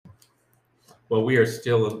Well, we are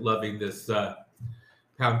still loving this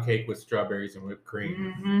pound cake with strawberries and whipped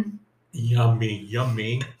cream. Mm-hmm. Yummy,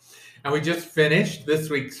 yummy. And we just finished this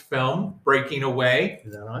week's film, Breaking Away.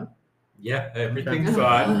 Is that on? Yeah, everything's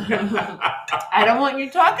on. I don't want you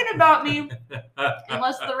talking about me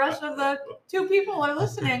unless the rest of the two people are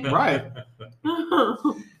listening. Right.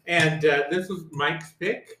 And this was Mike's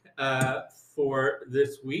pick for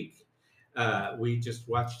this week. We just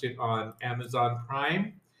watched it on Amazon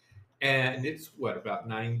Prime. And it's about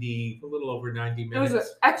a little over 90 minutes. It was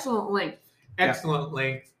an excellent length. Excellent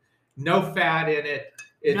length. No fat in it.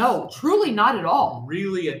 It's No, truly not at all.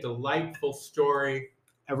 really a delightful story.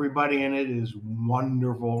 Everybody in it is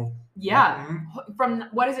wonderful. Yeah. Mhm. From,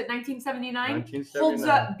 what is it, 1979? 1979. Holds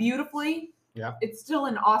up beautifully. Yeah. It's still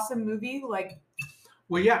an awesome movie. Like,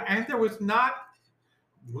 Well, yeah, and there was no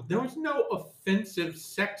offensive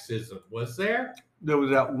sexism, was there? There was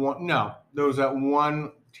that one. No, there was that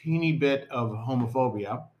one teeny bit of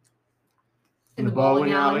homophobia in the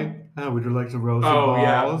bowling alley. Oh, would you like some roasted Oh, balls?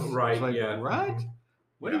 yeah, right, It's like, yeah. What?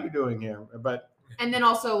 What Yeah. are you doing here? But And then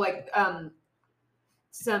also like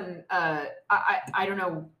some I don't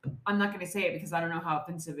know, I'm not gonna say it because I don't know how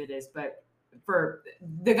offensive it is, but for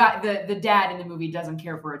the guy, the dad in the movie doesn't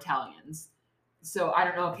care for Italians. So I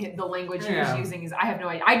don't know if the language he was Yeah. using is, I have no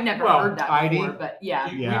idea. I'd never Well, heard that Heidi- before, but yeah.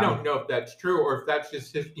 We Yeah. don't know if that's true or if that's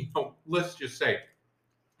just his, let's just say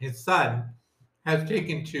his son has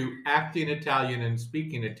taken to acting Italian and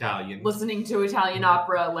speaking Italian. Listening to Italian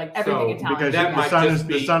opera, like everything So, Italian. because that yeah. might the just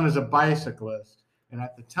be- son is a bicyclist, and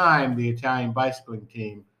at the time, the Italian bicycling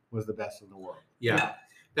team was the best in the world. Yeah. Yeah.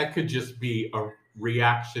 That could just be a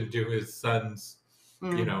reaction to his son's,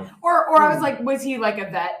 Or I was like, was he like a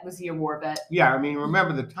vet? Was he a war vet? Yeah, I mean,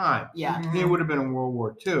 remember the time. Yeah. He would have been in World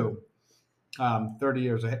War II, 30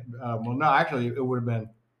 years ahead. Well, no, actually, he would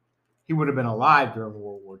have been alive during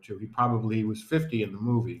World War II. He was 50 in the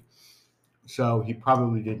movie, so he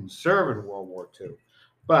probably didn't serve in World War II.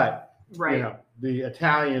 But Right. the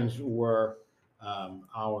Italians were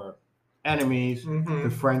our enemies. Mhm. The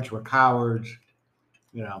French were cowards.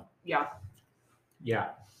 Yeah. Yeah.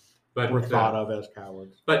 But Were thought of as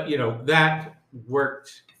cowards. But that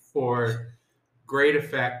worked for great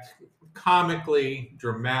effect, comically,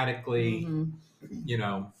 dramatically. Mhm.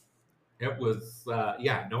 It was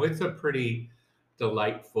it's a pretty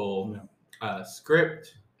delightful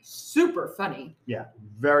script. Super funny. Yeah,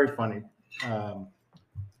 very funny.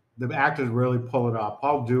 The actors really pull it off.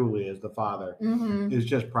 Paul Dooley as the father Mm-hmm. is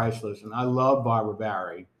just priceless, and I love Barbara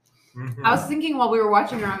Barry. Mhm. I was thinking while we were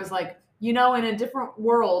watching her, I was like, in a different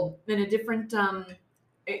world, in a different, in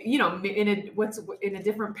a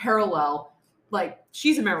different parallel, like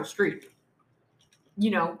she's a Meryl Streep.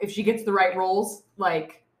 If she gets the right roles,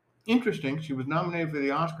 like. Interesting. She was nominated for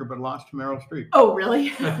the Oscar, but lost to Meryl Streep. Oh, really?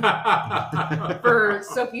 For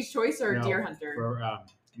Sophie's Choice or No, Deer Hunter?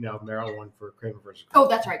 Meryl won for Kramer versus Oh, Kramer.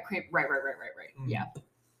 that's right. Right. Mm. Yeah.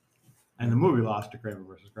 And the movie lost to Kramer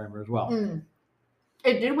versus Kramer as well. Mm.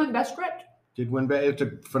 It did win Best Script. Did win. It's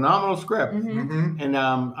a phenomenal script, Mm-hmm. Mhm. and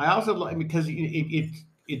I also like because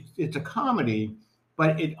it's a comedy,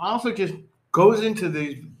 but it also just goes into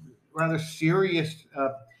these rather serious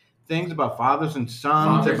things about fathers and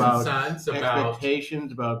sons, Fathers about and sons, about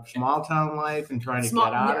expectations, about small town life and trying to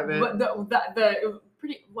get out of it. But the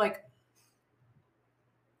pretty like.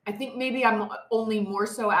 I think maybe I'm only more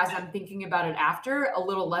so as I'm thinking about it after, a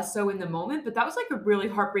little less so in the moment. But that was like a really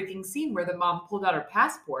heartbreaking scene where the mom pulled out her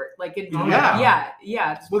passport, like in Yeah.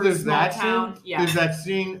 it's Well, for a there's small that town. scene. Yeah, There's that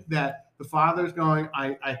scene that the father's going,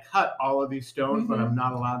 I cut all of these stones, but Mhm. I'm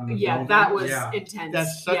not allowed in the yeah, building. that was Yeah. intense.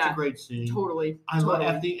 That's such yeah, a great scene. totally. I love totally.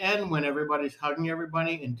 at the end when everybody's hugging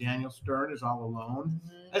everybody and Daniel Stern is all alone.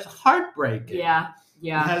 Mhm. That's heartbreaking. Yeah, It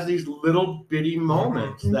yeah. has these little bitty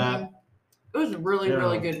moments Mhm. that It was a really, Yeah.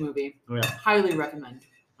 really good movie. yeah, Highly recommend.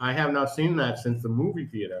 I have not seen that since the movie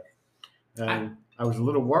theater. And I was a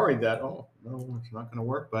little worried that, oh, no, it's not going to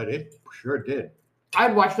work, but it sure did.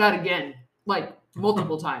 I'd watch that again, like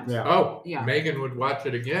multiple times. Yeah. Oh, Yeah. Megan would watch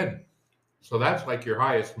it again. So that's like your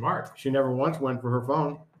highest mark. She never once went for her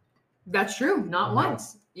phone. That's true. Not No.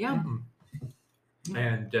 once. Yeah. Mhm.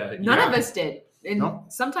 And None of us did. And No.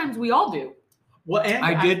 sometimes we all do. Well, and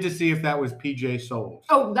I did to see if that was PJ Souls,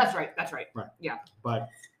 Oh, that's right. That's right. but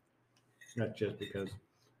not just because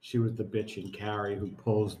she was the bitch in Carrie who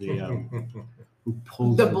pulls the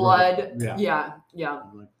The blood. Yeah. Yeah.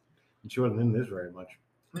 And she wasn't in this very much.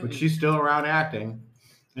 But Mm. she's still around acting.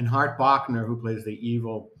 And Hart Bachner, who plays the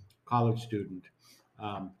evil college student,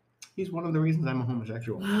 he's one of the reasons I'm a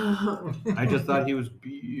homosexual. I just thought he was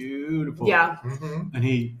beautiful. Yeah. Mhm. And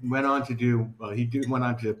he went on to went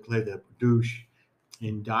on to play the douche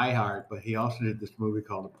in Die Hard, but he also did this movie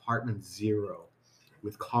called Apartment Zero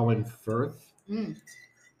with Colin Firth. Mm.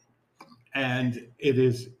 And it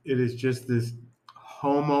is just this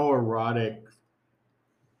homoerotic,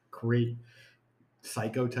 great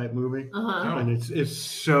psycho type movie. Uh-huh. Oh. And it's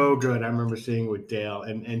so good. I remember seeing it with Dale,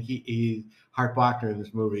 and he Hart Bochner in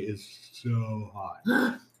this movie is so hot.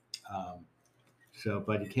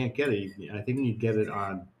 But you can't get it. I think you get it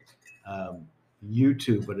on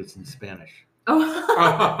YouTube, but it's in Spanish,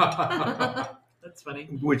 Oh. That's funny.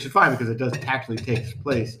 which is fine because it does actually takes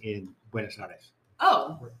place in Buenos Aires.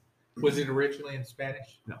 Oh. Was it originally in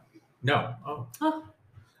Spanish? No. No. Oh. Huh.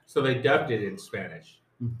 So they dubbed it in Spanish.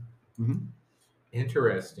 Mm-hmm.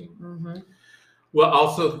 Interesting. Mm-hmm. Well,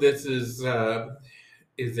 also this is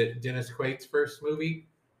it Dennis Quaid's first movie?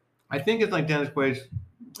 I think it's like Dennis Quaid's,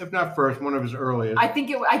 if not first, one of his earliest. I think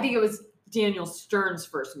it was Daniel Stern's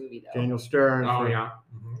first movie though. Daniel Stern. Oh yeah.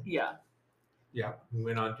 Mhm. Yeah. Yeah. We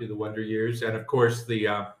went on to the Wonder Years, and of course the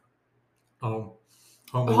Home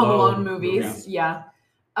Alone movies. Yeah.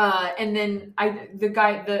 And then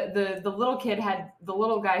the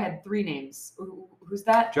little guy had three names. Who's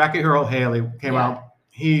that? Jackie Earle Haley came Yeah. out.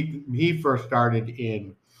 He first started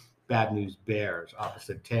in Bad News Bears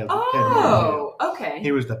opposite Ted Nugent. Oh, okay.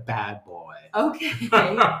 He was the bad boy. Okay.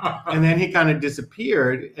 And then he kind of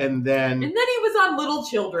disappeared, and then And then he was on Little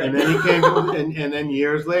Children. and then he came and then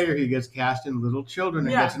years later he gets cast in Little Children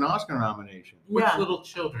and Yeah. gets an Oscar nomination. Which Yeah. little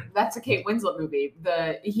children? That's a Kate Winslet movie.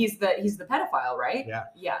 He's the pedophile, right? Yeah.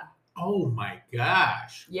 Yeah. Oh my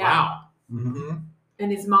gosh! Yeah. Wow. Mhm. Mhm.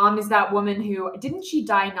 And his mom is that woman who didn't she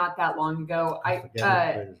die not that long ago? I forget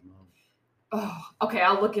who played his mom. Oh, okay,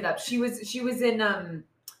 I'll look it up. She was in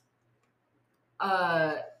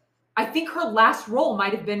I think her last role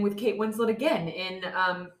might have been with Kate Winslet again in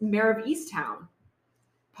Mare of Easttown,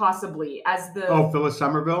 possibly as the. Oh, Phyllis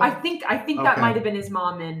Somerville. I think that Okay. might have been his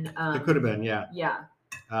mom in. It could have been, yeah. Yeah.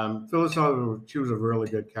 Phyllis Somerville. She was a really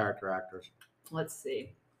good character actress. Let's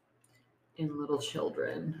see. In Little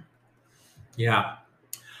Children. Yeah.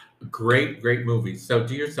 Great movies. So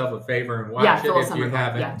do yourself a favor and watch Yeah, it Phyllis if you Somerville,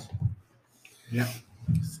 haven't. Yeah.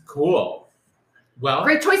 Cool. Well,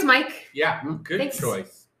 Great choice, Mike. yeah, good Thanks.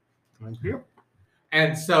 choice. Thank you.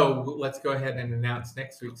 And so let's go ahead and announce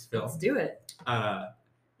next week's film. Let's do it.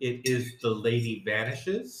 It is The Lady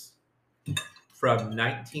Vanishes from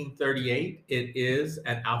 1938. It is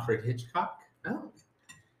an Alfred Hitchcock, Oh.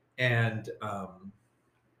 and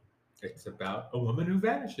it's about a woman who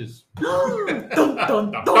vanishes. Dun,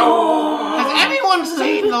 dun, dun. Has anyone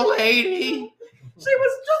seen The Lady? She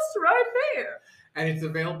was just right there. And it's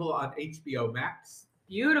available on HBO Max.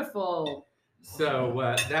 Beautiful. So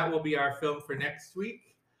that will be our film for next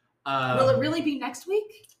week. Will it really be next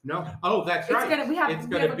week? No. Oh, that's It's right. gonna. We have It's a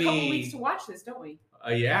gonna couple be- weeks to watch this, don't we?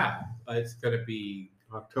 Yeah, it's going to be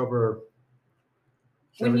October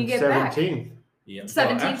When you get back. 17th. yeah.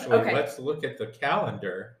 17th? Actually, Okay. let's look at the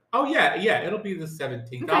calendar. Oh yeah, it'll be the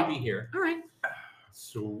 17th. Okay. I'll be here. All right.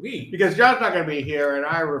 Sweet. Because John's not going to be here, and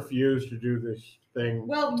I refuse to do this thing.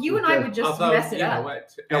 Well, you and I would just Although, mess it you know up.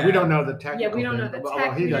 what? No, we don't know the technical. Yeah, we don't know thing. the Well,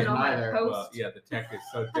 tech, he we don't doesn't know how to either. post. Well, yeah, the tech is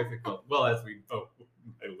so difficult. Well, as we know,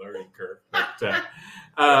 my learning curve. But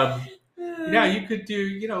yeah, you could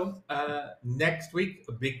do. Next week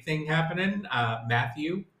a big thing happening.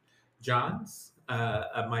 Matthew Johns,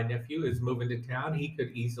 my nephew, is moving to town. He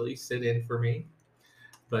could easily sit in for me,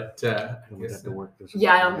 but I And we'd guess have to work this.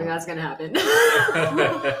 Yeah, I don't think that's gonna happen.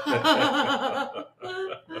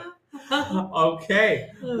 Okay.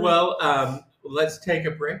 Well, let's take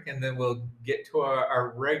a break and then we'll get to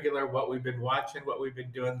our regular what we've been watching, what we've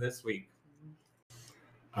been doing this week.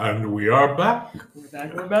 And we are back. We're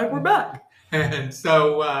back. We're back. We're back. And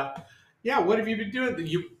so, what have you been doing?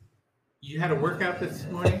 You had a workout this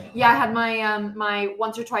morning? Yeah, I had my my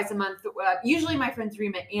once or twice a month. Usually my friends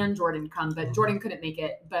Rima and Jordan come, but Jordan couldn't make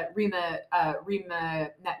it. But Rima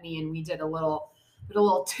met me and we did a little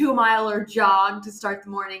 2-miler jog to start the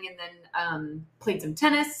morning, and then played some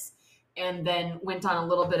tennis, and then went on a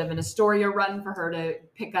little bit of an Astoria run for her to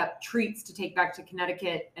pick up treats to take back to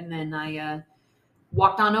Connecticut, and then I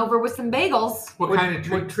walked on over with some bagels. What kind of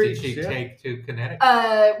what treats did treats, you yeah. take to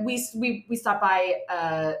Connecticut? We stopped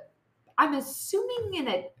by. I'm assuming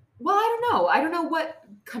I don't know what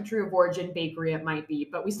country of origin bakery it might be,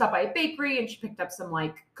 but we stopped by a bakery and she picked up some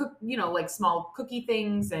like small cookie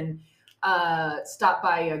things, and stopped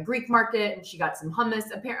by a Greek market and she got some hummus.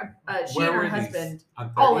 She Where and her were these? husband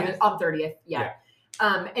On all 30th? on 30th, yeah.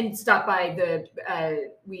 And stopped by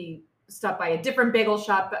we stopped by a different bagel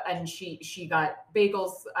shop and she got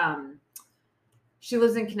bagels. She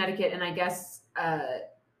lives in Connecticut, and I guess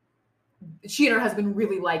she and her husband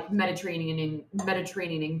really like Mediterranean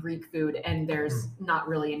and Greek food, and there's not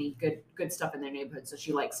really any good stuff in their neighborhood, so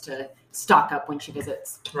she likes to stock up when she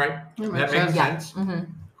visits. Right. That That makes makes sense. sense. Mm-hmm.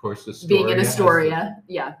 Of course, Astoria Being in has Astoria,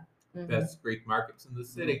 yeah. the best Greek markets in the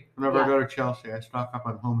city. Whenever Yeah. I go to Chelsea, I stock up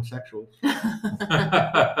on homosexuals.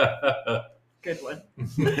 Good one.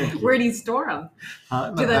 Where do you store them?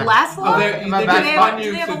 Do they Back- last Oh, long? they're- My they back just pocket. fund Do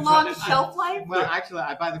you they have a since- long shelf life? Well, actually,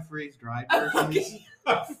 I buy the freeze-dried versions.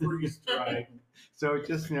 Okay. Freeze dried. So it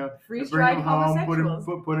just, I bring Freeze-dried them home, put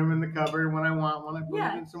homosexuals. them in the cupboard, and when I want one, I put Yeah.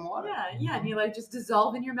 them in some water. Yeah, and you like just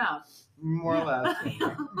dissolve in your mouth. More or less.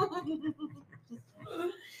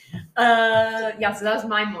 Yeah, so that was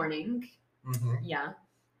my morning. Mhm. Yeah,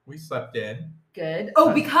 We slept in. good.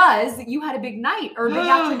 Oh, because you had a big night or big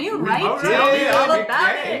afternoon, We right? did. Tell me all Big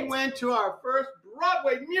about day. We it. went to our first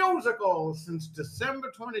Broadway musical since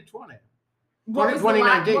December 2020. What was the last?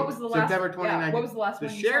 2019, What was the last? September Yeah, 2019. what was the last The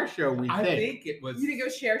one? you Share saw? Show, we I think. think it was. You didn't go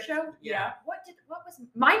Share Show? Yeah. What was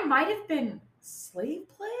mine? Might have been Slave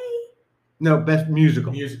Play. No, best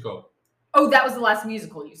musical. musical. Oh, that was the last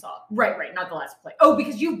musical you saw. Right, not the last play. Oh,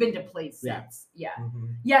 because you've been to plays since. Yeah. Yeah.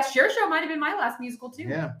 Mhm. Yeah, Share Show might have been my last musical too.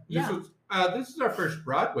 Yeah. This is our first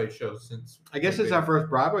Broadway show since. I guess it's our first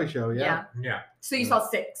Broadway show, yeah. Yeah. So you saw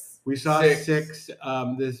 6. We saw Six. six.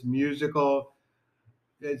 This musical.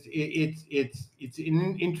 It's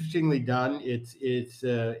interestingly done.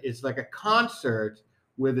 It's like a concert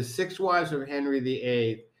where the 6 wives of Henry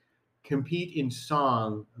VIII compete in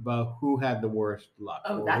song about who had the worst luck.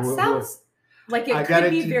 Oh, or that who- sounds like it I could gotta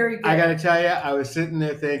be t- very good. I gotta tell you, I was sitting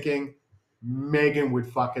there thinking, Megan would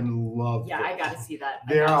fucking love. Yeah, I this. gotta see that.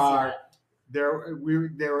 There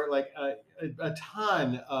were like a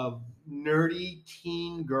ton of nerdy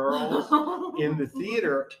teen girls in the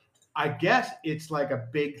theater. I guess it's like a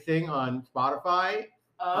big thing on Spotify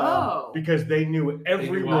Oh. because they knew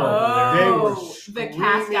every knew word. all They were Oh, the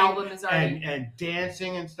cast screaming album is already. and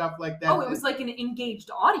dancing and stuff like that. Oh, it was like an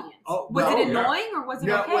engaged audience. Oh, was well, it yeah. annoying or was it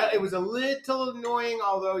No, okay? well, it was a little annoying,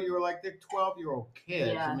 although you were like they're 12-year-old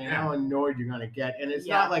kids. Yeah. I mean, Yeah. how annoyed you're gonna get, and it's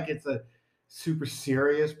Yeah. not like it's a super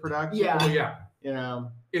serious production. Yeah. Oh yeah. You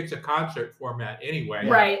know, It's a concert format anyway.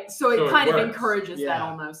 Right. So it So it kind of works. encourages that Yeah.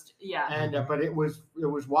 almost. Yeah. and but it was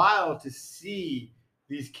wild to see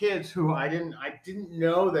these kids who I didn't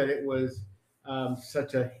know that it was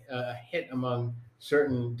such a hit among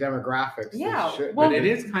certain demographics. Yeah, Should- well- But it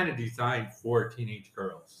is kind of designed for teenage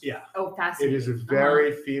girls. Yeah. Oh, It fascinating. is a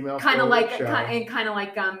very female kind of like show.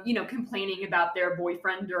 complaining about their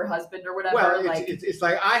boyfriend or husband or whatever. Well, like it's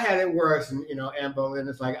like I had it worse, and Anne Boleyn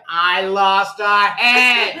is like I lost a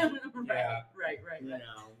head. Yeah. right. You know.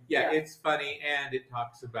 Yeah, Yeah. it's funny, and it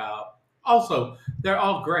talks about. Also, they're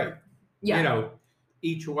all great. Yeah.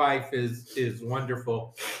 Each wife is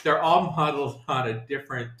wonderful. They're all modeled on a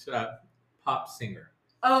different pop singer.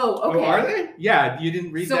 Oh, okay. Oh, are they? Yeah, you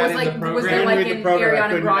didn't read So that was in like- the was program. there like Read the an program, I Ariana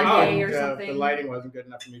couldn't- Grande or the something? lighting wasn't good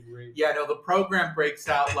enough for me to read. Yeah, no, the program breaks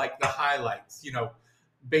out like the highlights.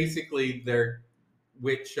 Basically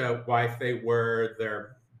which wife they were,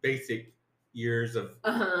 their basic years of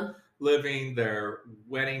Uh-huh. living, their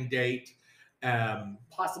wedding date,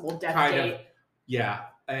 Possible death Kind date. of. yeah,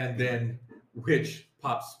 and then which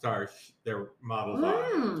pop stars their models are.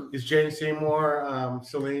 Mm. Is Jane Seymour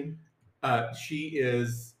Celine? She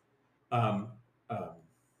is,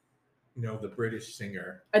 the British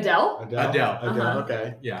singer. Adele? Adele. Uh-huh.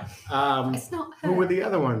 Okay. Yeah. It's not her. Who were the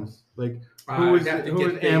other ones? Like Who was- was who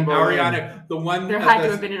was the Anne Boleyn? Ariana? The one. There had the,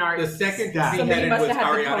 to have been an art. the second Yeah. to be Somebody headed must was have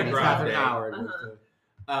had the Ariana ponytail. Catherine Grande. Howard.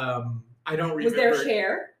 Uh-huh. I don't remember. Was there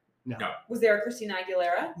Cher? No. No. Was there a Christina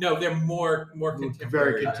Aguilera? No, they're more contemporary.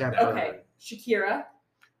 Very contemporary. Okay. Shakira?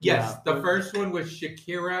 Yes, Yeah. the first one was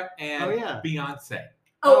Shakira and Oh, yeah. Beyonce.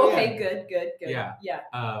 Oh, Oh, okay. Good. Yeah. Yeah.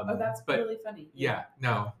 Oh, that's but really funny. yeah,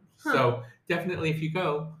 no. Huh. So definitely, if you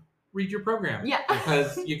go, read your program. Yeah.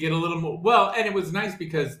 because you get a little more. Well, and it was nice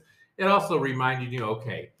because it also reminded you,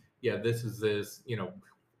 okay, yeah, this is this,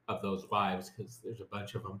 of those wives because there's a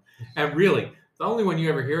bunch of them, and really, the only one you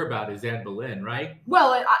ever hear about is Anne Boleyn, right?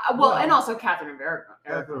 Well, Well- and also Catherine of Aragon.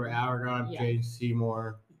 Catherine Aragon, Yeah. Jane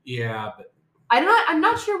Seymour. Yeah, but I'm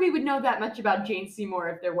not sure we would know that much about Jane Seymour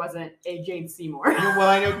if there wasn't a Jane Seymour. Well,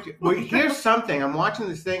 I know. Well, here's something. I'm watching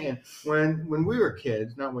this thing, and when we were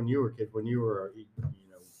kids, not when you were kids, when you were,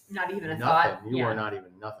 Not even a nothing. thought. You Yeah. were not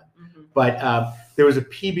even nothing. Mhm. But there was a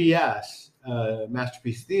PBS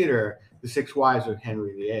Masterpiece Theater, The Six Wives of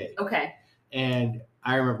Henry VIII, Okay. and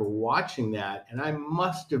I remember watching that, and I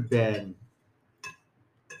must have been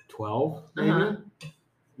 12, maybe.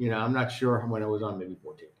 Uh-huh. I'm not sure when it was on, maybe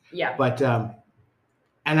 14. Yeah. But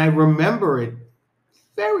and I remember it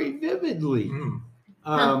very vividly. mm,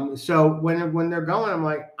 So when they're going, I'm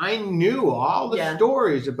like, I knew all the Yeah.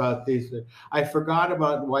 stories about these. I forgot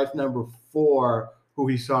about wife number 4, who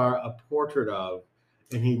he saw a portrait of,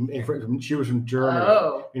 and she was from Germany,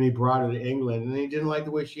 Oh. and he brought her to England, and he didn't like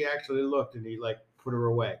the way she actually looked, and he like put her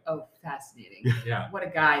away. Oh, fascinating. Yeah. What a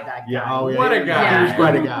guy that guy. Yeah, oh yeah, What a he- guy. He was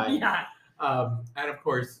quite a guy. Yeah. And of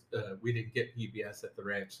course, we didn't get PBS at the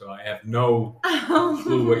ranch, so I have no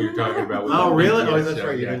clue what you're talking about. With Oh that really? PBS Oh, that's show,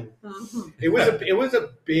 right. You yeah. didn't. It was a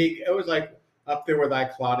big. It was like up there with I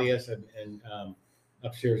Claudius and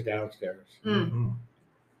upstairs downstairs. Mm.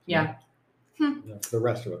 Yeah. The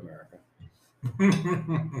rest of America.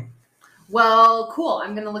 Well, cool.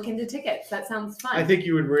 I'm gonna look into tickets. That sounds fun. I think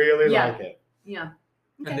you would really Yeah. like it. Yeah.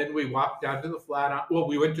 And then we walked down to the Flatiron. Well,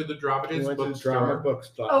 we went to the We Dramatist went to the bookstore. drama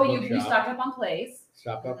bookstore. Oh, you stocked up on plays.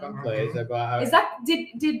 Stopped up on Mhm. plays. I bought. Is that did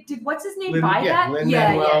what's his name Lin- buy yeah, that?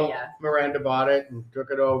 Lin-Manuel. Yeah. Miranda bought it and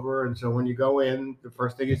took it over, and so when you go in, the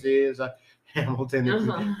first thing you see is Hamilton.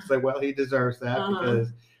 Uh-huh. It's like, well, he deserves that Uh-huh.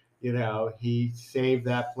 because he saved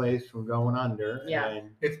that place from going under. Yeah.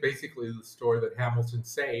 And, It's basically the store that Hamilton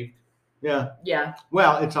saved. yeah. Yeah.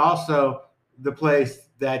 Well, it's also the place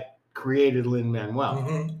that created Lin-Manuel.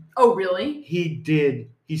 Mhm. Oh, really?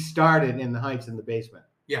 He started in the Heights in the basement.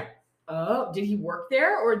 Oh, did he work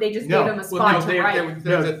there, or they just No. gave him a Well, spot no, to there's write?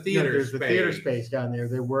 a theater there's space. the theater space down there.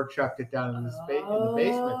 They workshopped it down in the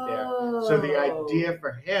basement there. So the idea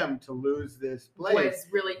for him to lose this place was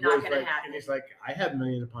really not was going to like- happen. And he's like, I have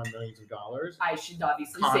millions upon millions of dollars I should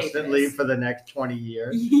obviously constantly save this. for the next 20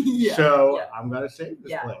 years. yeah. So yeah. I'm going to save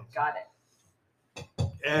this Yeah. place. Got it.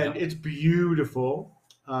 And it's beautiful.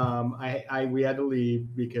 We had to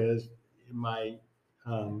leave because my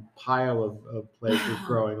pile of plates was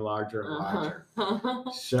growing larger and larger. Uh-huh.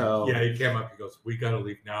 So Yeah, he came up. He goes, "We got to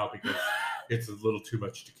leave now because it's a little too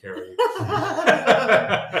much to carry."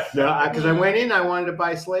 no, because I went in, I wanted to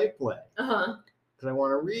buy Slave Play Uh-huh. because I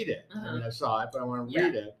want to read it. I Uh-huh. mean, I saw it, but I want to Yeah.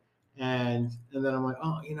 read it. And then I'm like,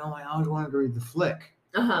 oh, I always wanted to read The Flick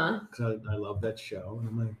Uh-huh. because I love that show. And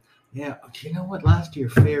I'm like, yeah, you know what? Last year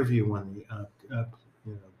Fairview won the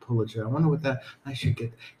Pulitzer. I wonder what that I should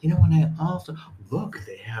get. And I also look,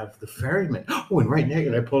 they have The Ferryman. Oh, and right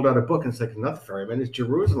next, I pulled out a book and it's like, not The Ferryman, it's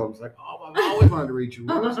Jerusalem. It's like, oh, I've always wanted to read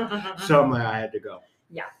Jerusalem. So I'm like, I had to go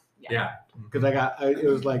Yeah. because it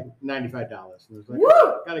was like $95, and it was like,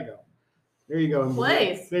 Woo! gotta go. There you go.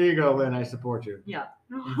 Place. There you go, Lynn. I support you. Yeah.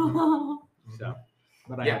 So,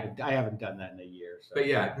 but I Yeah. haven't done that in a year. So. But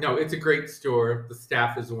yeah, no, it's a great store. The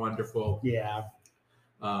staff is wonderful. Yeah.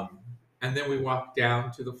 And then we walked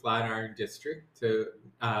down to the Flatiron District.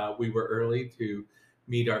 We were early to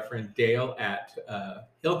meet our friend Dale at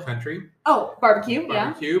Hill Country Oh, barbecue.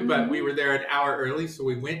 Barbecue, Yeah. but Mhm. we were there an hour early, so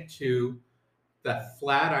we went to the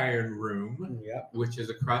Flatiron Room, Yeah. which is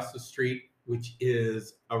across the street, which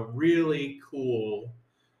is a really cool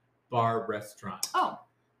bar restaurant. Oh.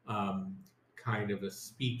 Kind of a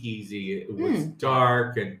speakeasy. It was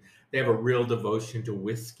dark, and they have a real devotion to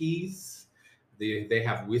whiskeys. They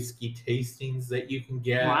have whiskey tastings that you can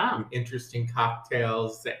get, Wow. interesting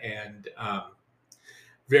cocktails, and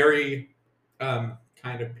very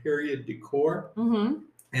kind of period decor. Mm-hmm.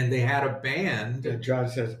 And they had a band. And John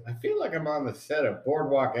says, I feel like I'm on the set of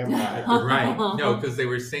Boardwalk Empire. Right. No, because they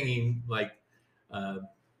were singing like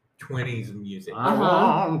 20s music. I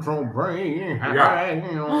want to bring Yeah.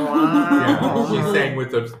 Yeah, she sang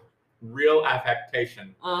with a real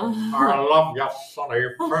affectation. I love your sunny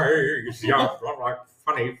face, your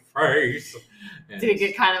funny face. And Did it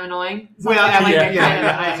get kind of annoying? Well, Something yeah, like yeah,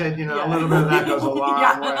 that. I said, a Yeah. little bit of that goes a long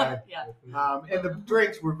Yeah. way. Yeah. And the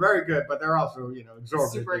drinks were very good, but they're also,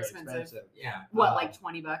 exorbitantly Super expensive. Yeah. What, like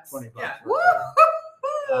 $20? $20. Yeah.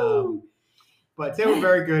 Woo! But they were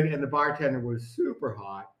very good, and the bartender was super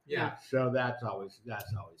hot. Yeah. So that's always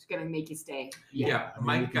It's gonna make you stay. Yeah. I mean,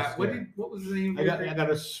 Mike you can got stay. what was the name? I of your got drink? I got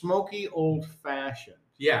a smoky old fashioned.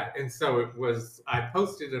 Yeah, and so it was. I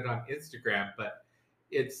posted it on Instagram, but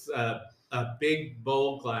it's a big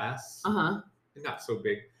bowl glass, Uh-huh. not so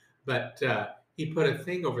big, but he put a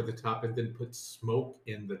thing over the top and then put smoke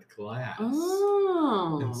in the glass.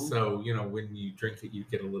 Oh. And so, when you drink it, you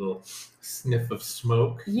get a little sniff of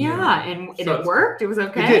smoke. Yeah, and So it worked. It was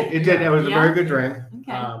okay. It did. It was a Yeah. very good drink.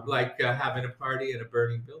 Okay. Like having a party in a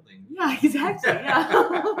burning building. Yeah, exactly.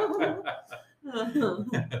 Yeah.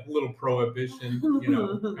 A little prohibition,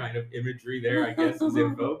 kind of imagery there, I guess, is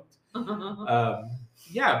invoked.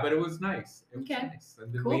 Yeah, but it was nice. It was Okay. nice.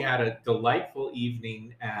 And then Cool. we had a delightful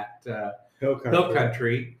evening at Hill Hill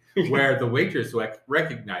Country. where the waitress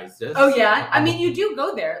recognized us. Oh yeah, I mean you do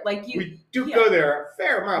go there, like you. We do yeah. go there a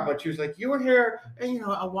fair amount, but she was like, "You were here,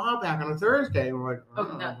 a while back on a Thursday." And we're like, Oh,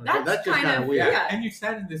 no, well, that's just kind kind of of weird. Yeah, Yeah. and you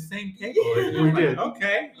sat at the same table. And We you're did. Like,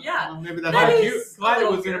 okay. Yeah. Well, maybe that's That why is- Glad a it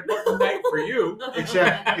little was an weird. important night for you.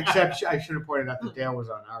 Except I should have pointed out that Dale was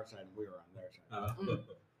on our side and we were on their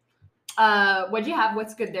side. What'd you have?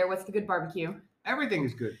 What's good there? What's the good barbecue? Everything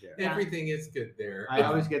is good there. Yeah. Everything is good there. I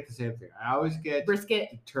always get the same thing. I always get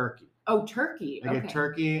Brisket. turkey. Oh, turkey. I Okay. get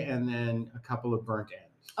turkey and then a couple of burnt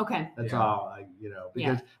ends. Okay. That's Yeah. all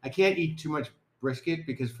because I can't eat too much brisket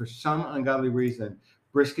because for some ungodly reason,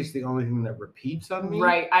 brisket's the only thing that repeats on me.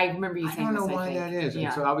 Right. I remember you I saying don't know this, why think. that is. Yeah.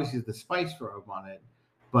 And so obviously the spice rub on it,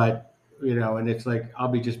 but and it's like I'll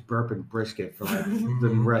be just burping brisket for like the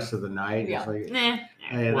rest of the night. Yeah. It's like, Nah.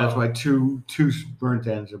 and Well- that's why two burnt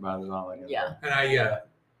ends are about as all I get. Yeah. And I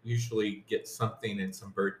usually get something and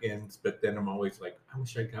some burnt ends, but then I'm always like, I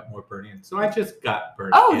wish I got more burnt ends. So I just got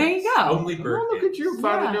burnt Oh, ends. there you go. Only burnt Oh, look ends. at you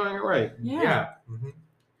finally Yeah. doing it right. Yeah. Yeah. Mhm.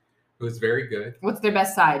 It was very good. What's their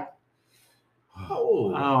best side?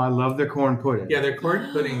 Oh. Oh, I love the corn pudding. Yeah, their corn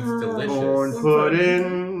pudding's delicious. Corn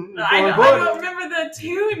pudding. I corn don't pudding. remember the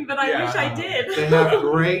tune, but I Yeah. wish I did. They have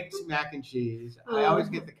great mac and cheese. I always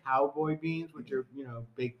Oh. get the cowboy beans, which are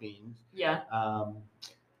baked beans. Yeah.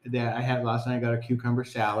 That I had last night. I got a cucumber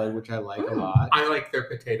salad, which I like a Mm. lot. I like their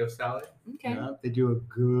potato salad. Okay. Yeah, they do a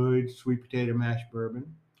good sweet potato mash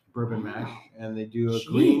bourbon Wow. mash, and they do a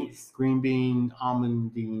Jeez. green bean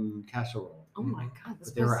almondine casserole. Oh my god, this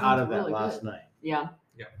But they were place out sounds of that really last good. night. Yeah.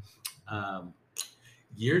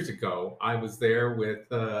 Years ago, I was there with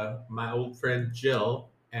my old friend Jill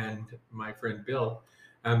and my friend Bill.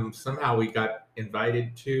 Somehow we got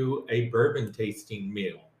invited to a bourbon tasting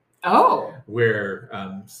meal Oh. where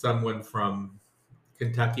someone from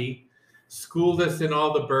Kentucky schooled us in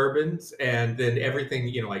all the bourbons and then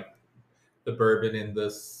everything, like the bourbon and the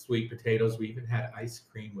sweet potatoes. We even had ice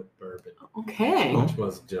cream with bourbon, Okay. which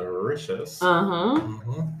was delicious. Uh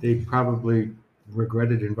Mhm. They probably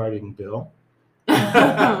regretted inviting Bill.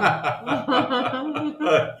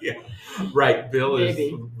 huh. Yeah, right. Bill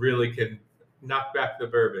Maybe. really can knock back the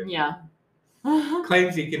bourbon. Yeah.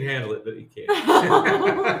 Claims he can handle it, but he can't.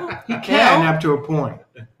 He can up to a point.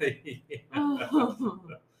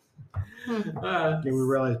 Uh, Yeah, we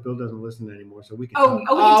realized Bill doesn't listen anymore, so we can. Oh, talk oh, we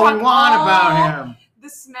can all talk we want all- about him. The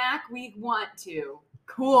smack we want to.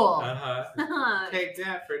 Cool. uh-huh. Take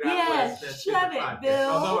that for not Yeah, listening to shove the it, podcast. Bill.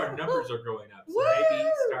 Although our numbers are going up, so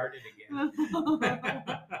maybe start it again.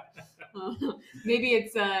 maybe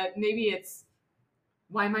it's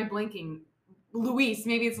why am I blinking? Luis,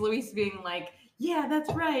 maybe it's Luis being like, yeah,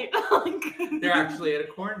 that's right. They're actually at a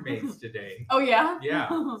corn maze today. Oh yeah? Yeah.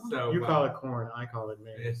 So You call it corn, I call it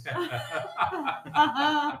maze. So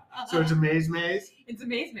So it's a maze. it's a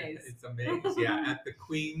maze. It's a maze, yeah, at the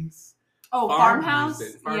Queen's Oh, Farm farmhouse?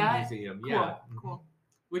 Farm Yeah. Museum, Cool. yeah. Cool.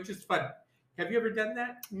 Which is fun. Have you ever done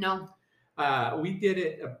that? No. We did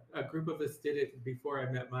it. A group of us did it before I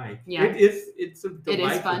met Mike. Yeah. It's a is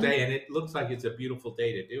delightful fun. day, and it looks like it's a beautiful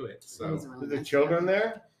day to do it. It So is really Are the nice. children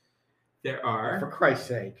there? there For are, Christ's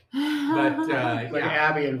sake. but Like yeah.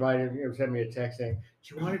 Abby invited me, sent me a text saying,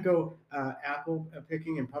 "Do you want to go apple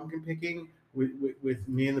picking and pumpkin picking with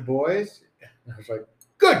me and the boys?" And I was like,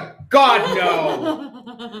 "Good God, no!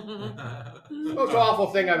 Most awful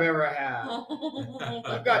thing I've ever had.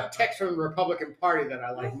 I've got texts from the Republican Party that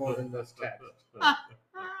I like more than this text."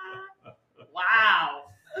 Wow.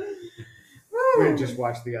 We had just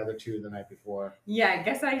watched the other two the night before, Yeah, I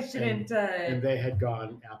guess I shouldn't. and they had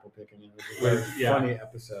gone apple picking. It was a very Yeah. funny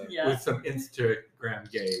episode. Yeah. With some Instagram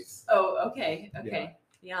gays. Oh, okay. Okay.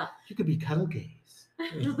 Yeah. You could be cuddle gays.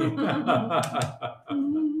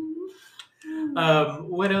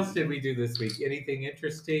 What else did we do this week? Anything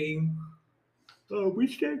interesting? Oh, we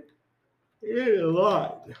did a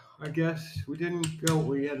lot. I guess we didn't go.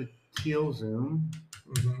 We had a teal Zoom.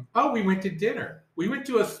 Mhm. Oh, we went to dinner. We went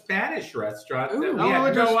to a Spanish restaurant that Ooh. we Oh, we had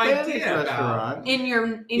went to a no Spanish idea about. restaurant. In your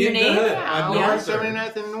In name? the hood, Yeah. on Yeah, Northern.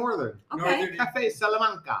 79th and Northern. Okay. Northern- Cafe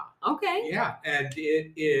Salamanca. Okay. Yeah, and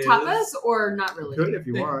it is Tapas or not really? Good if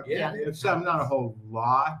you want. Yeah, It's some, not a whole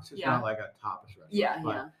lot. It's Yeah. not like a tapas restaurant. Yeah. but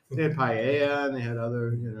Yeah. They had paella and they had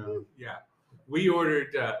other, Yeah, we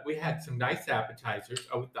ordered. We had some nice appetizers.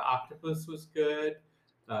 Oh, the octopus was good.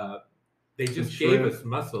 They just gave shrimp. us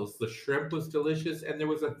mussels. The shrimp was delicious, and there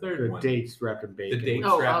was a third the one. dates wrapped in bacon. The dates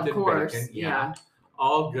Oh, wrapped of in course. bacon. Yeah.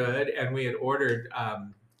 all good. And we had ordered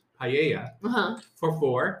paella Uh huh. for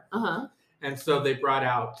 4, Uh huh. and so they brought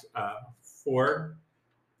out 4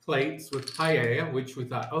 plates with paella, which we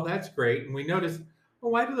thought, oh, that's great. And we noticed,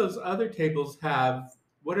 well, why do those other tables have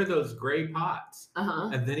what are those gray pots? Uh-huh.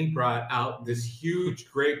 And then he brought out this huge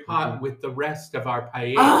gray pot with the rest of our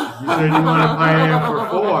paella. You said you wanted paella for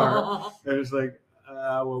 4. And it's like,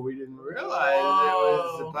 well, we didn't realize it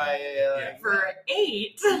was a paella. Yeah. For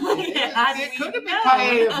 8. It could have been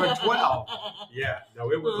paella for 12. Yeah,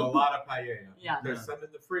 no, it was a lot of paella. Yeah. There's some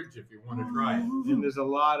in the fridge if you want to try it. And there was a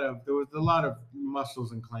lot of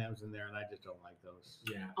mussels and clams in there, and I just don't like those.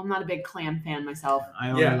 Yeah. I'm not a big clam fan myself.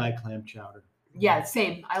 I only Yeah. like clam chowder. Yeah,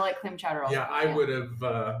 same. I like clam chowder also. Yeah, I would have,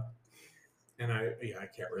 I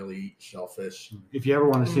can't really eat shellfish. If you ever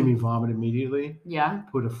want to see me vomit immediately, Yeah.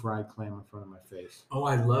 put a fried clam in front of my face. Oh,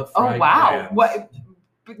 I love Oh fried wow. clams. What?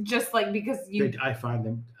 Just like because you. I find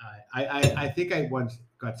them. I think I once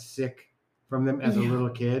got sick from them as a Yeah. little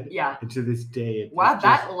kid, Yeah. and to this day, Wow,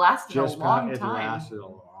 that lasted a just long it time. lasted a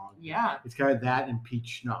long. Yeah. It's got that and peach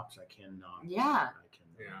schnapps. I cannot. Yeah. I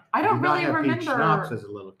cannot. Yeah. I don't did not really have remember. peach schnapps as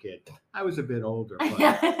a little kid. I was a bit older,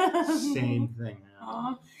 but same thing.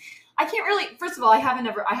 Aw. I can't really. First of all, I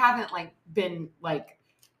haven't like been like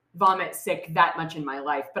vomit sick that much in my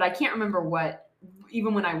life, but I can't remember what.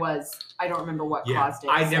 Even when I don't remember what Yeah, caused it.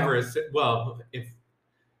 I so never. Well, if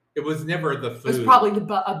it was never the It food, was probably a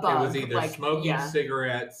bug. it was either like, smoking yeah,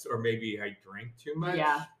 cigarettes or maybe I drank too much.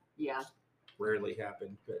 yeah, yeah. Rarely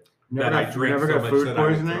happened, but Never that I got, drink never so got much food that I would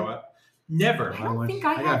poisoning. throw up. Never. I don't think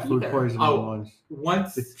I got have food either. poisoning Oh. once.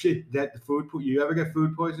 Once. The shit that the food you ever get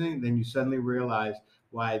food poisoning, then you suddenly realize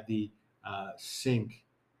why the sink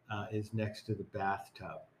is next to the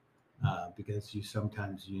bathtub because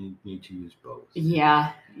sometimes you need to use both.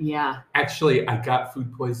 Yeah, yeah. Actually, I got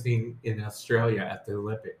food poisoning in Australia at the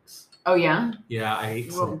Olympics. Oh yeah. Yeah, I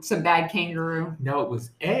ate Well, some bad kangaroo. No, it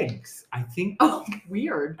was eggs. I think Oh,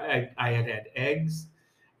 weird. I had eggs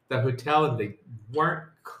at the hotel and they weren't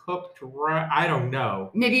cooked right. I don't know.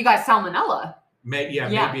 Maybe you got salmonella. Yeah.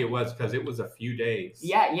 Maybe it was because it was a few days.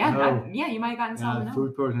 Yeah, yeah, No. yeah. You might have gotten The salmonella.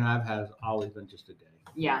 food poisoning I've had has always been just a day.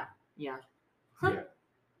 Yeah, yeah. Huh. Yeah.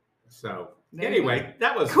 So There you anyway,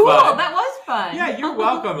 that was Cool. fun. That was fun. Yeah, you're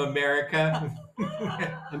welcome, America.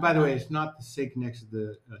 And by the way, it's not the sink next to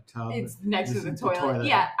the tub. It's next to This the is toilet.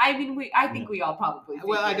 Yeah, I mean, I think we all probably.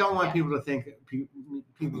 Well, I figured, don't want yeah. people to think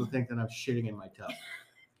that I'm shitting in my tub.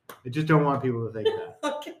 I just don't want people to think that.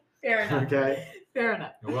 Okay, fair enough. Okay. Fair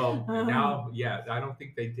enough. Well, now, yeah, I don't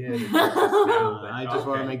think they did. It's just now, but I just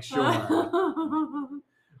want to okay. make sure.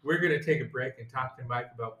 We're going to take a break and talk to Mike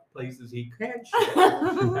about places he can shit,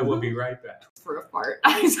 and we'll be right back. For a fart.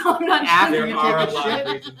 So I'm not After sure. There you are a take a lot shit?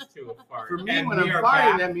 of reasons to a fart. For me, And when I'm we are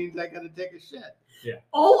farting, back. that means I got to take a shit.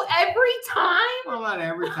 Oh, every time? Well, not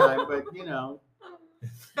every time, but you know.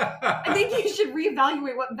 I think you should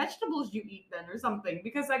reevaluate what vegetables you eat then or something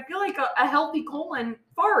because I feel like a healthy colon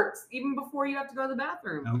farts even before you have to go to the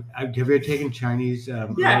bathroom. Have you ever taken Chinese? Yeah,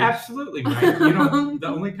 herbs? absolutely, Mike. You know, the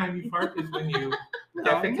only time you fart is when you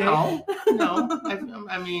defecate. No.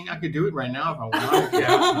 I mean, I could do it right now if I wanted to.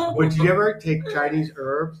 Yeah. But did you ever take Chinese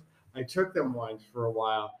herbs? I took them once for a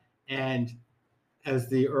while, and as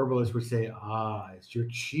the herbalist would say, it's your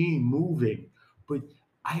chi moving. But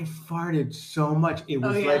I farted so much. It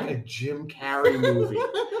was like a Jim Carrey movie.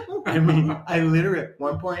 I mean, I literally, at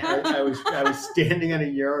one point, I was standing at a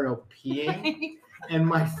urinal peeing, and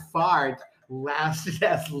my fart lasted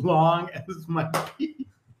as long as my pee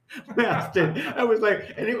lasted. I was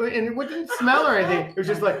like, and it didn't smell or anything. It was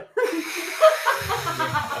just like,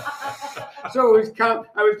 so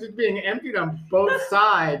I was just being emptied on both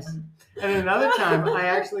sides. And another time, I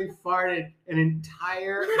actually farted an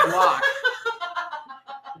entire block.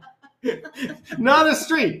 Not a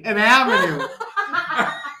street, an avenue.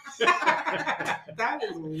 That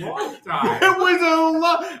is a long time. It was a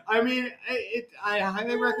lot. I mean, I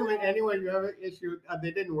highly recommend anyone who have an issue.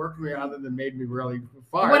 They didn't work for me other than made me really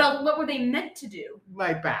fart. What were they meant to do?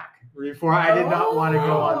 My back. Before I did not want to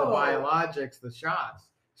go on the Oh. biologics, the shots.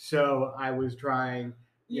 So I was trying,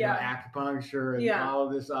 you know, acupuncture and all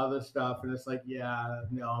of this other stuff, and it's like,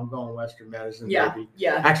 no, I'm going Western medicine, baby.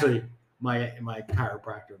 Yeah. Actually, my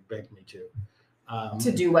chiropractor begged me to.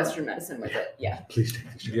 To do Western medicine with it. Yeah. Please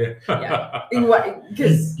take this shit. Yeah.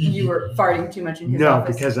 Because you were farting too much in his No,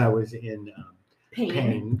 office. because I was in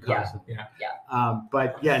pain Yeah. constantly. Yeah.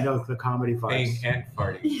 But no, the comedy farts. Pain and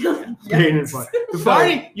farting. Pain and fart. The So-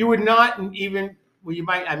 farting, you would not even. Well, you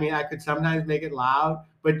might. I mean, I could sometimes make it loud,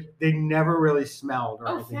 but they never really smelled or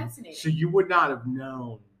Oh, anything. fascinating. So you would not have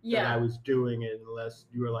known that Yeah. I was doing it unless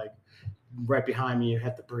you were like right behind me. You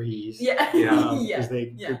had the breeze. Yeah. Yeah. Because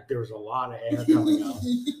Yeah. there was a lot of air coming out.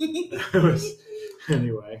 It was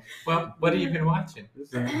Anyway, Well, what have you been watching?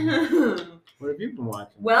 what have you been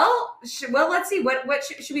watching? well, let's see. What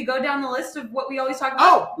should we go down the list of what we always talk about?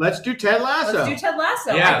 Oh, let's do Ted Lasso. Let's do Ted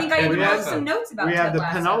Lasso. Yeah, I think I Ted even wrote Lasso. some notes about We have Ted the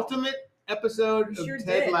Lasso. penultimate episode We of sure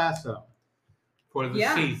Ted did. Lasso. For the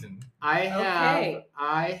Yeah. season. I have Okay.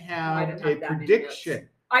 I I have don't a have that many prediction.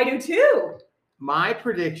 I do too. My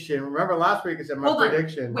prediction. Remember last week I said my Hold on.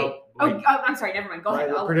 prediction. Wait. wait. Oh, I'm sorry. Never mind. Go Right,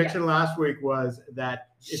 ahead. the prediction last week was that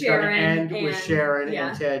it's going to Sharon end with and- Sharon yeah.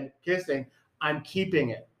 and Ted kissing. I'm keeping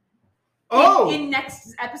it. In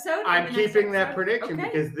next episode? I'm In the next keeping that episode? prediction Okay.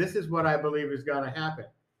 because this is what I believe is going to happen.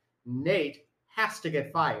 Nate has to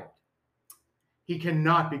get fired. He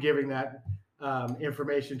cannot be giving that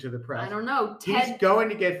information to the press. I don't know. He's Ted. going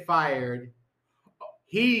to get fired.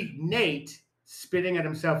 Nate, spitting at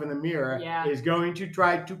himself in the mirror, Yeah. is going to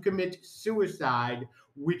try to commit suicide,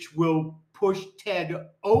 which will push Ted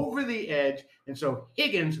over the edge. And so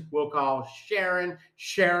Higgins will call Sharon.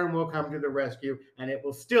 Sharon will come to the rescue, and it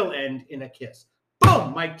will still end in a kiss.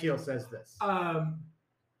 Boom! Mike Teal says this.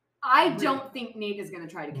 I don't think Nate is going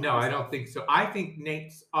to try to kill No, I himself. don't think so. I think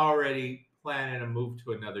Nate's already planning a move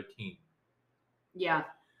to another team. Yeah.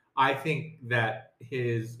 I think that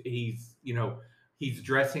he's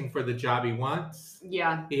dressing for the job he wants.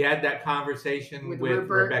 Yeah. He had that conversation With with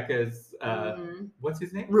Rupert. Rebecca's Mhm. what's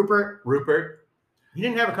his name? Rupert Rupert. He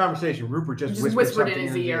didn't have a conversation. Rupert just just whispered whispered in something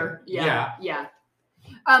his ear. Yeah. Yeah.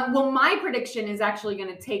 Well, my prediction is actually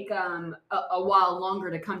going to take a while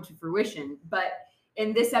longer to come to fruition. But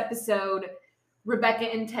in this episode, Rebecca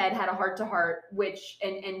and Ted had a heart-to-heart,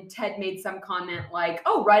 and Ted made some comment like,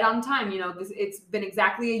 "Oh, right on time. It's been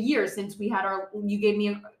exactly a year since you gave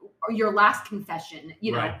me your last confession.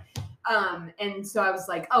 Right. And so I was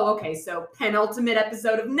like, oh, okay, so penultimate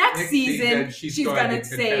episode of next season, she's going gonna to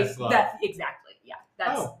say confess love. that exactly. Yeah,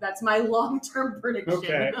 that's my long-term prediction.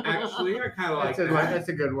 Okay. Actually, I kind of like That's that.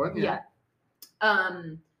 a good one. yeah.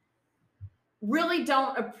 Really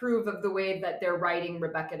don't approve of the way that they're writing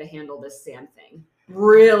Rebecca to handle this Sam thing.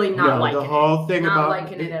 Really not liking the whole thing Not about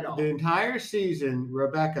liking it at all. the entire season.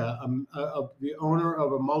 Rebecca, the owner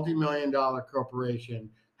of a multi-million-dollar corporation,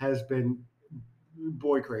 has been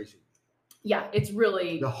boy crazy. Yeah, it's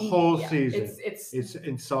really The whole yeah, season. It's It's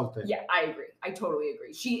insulting. yeah, I agree. I totally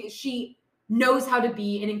agree. She knows how to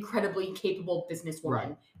be an incredibly capable businesswoman,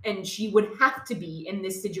 Right. and she would have to be in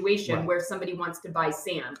this situation Right. where somebody wants to buy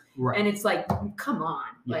Sam, Right. and it's like, come on,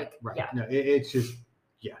 Yeah, like, right. yeah, No, it's just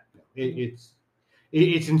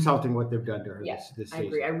it's insulting what they've done to her Yeah, this I season.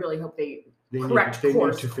 agree. I really hope they They correct need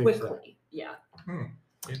course to fix quickly. Yeah.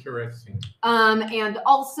 Interesting. And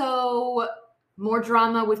also more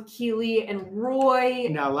drama with Keely and Roy.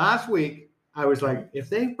 that. Now, last week I was like, if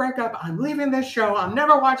they break up, I'm leaving this show. I'm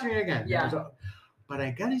never watching it again. Yeah. But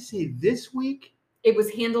I gotta say, this week It was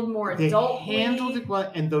handled more they adultly. handled it well,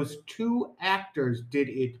 and those two actors did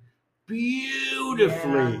it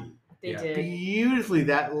beautifully. Yeah, they Yeah. did. Beautifully,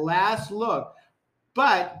 that last look.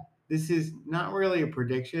 But this is not really a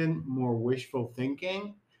prediction, more wishful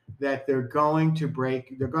thinking that they're going to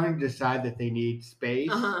decide that they need space,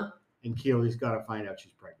 Uh-huh. and Keely's got to find out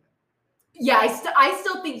she's pregnant. Yeah, I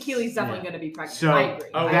still think Keely's definitely Yeah. going to be pregnant. So I agree.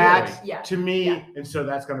 Oh, that's really? Yeah. to me, Yeah. and so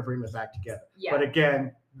that's going to bring them back together. Yeah. But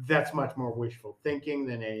again, that's much more wishful thinking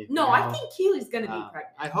than anything. No, I else. think Keely's going to be Uh,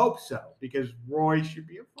 pregnant. I hope so, because Roy should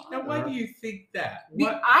be a father. Now, why do you think that?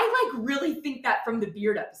 I really think that from the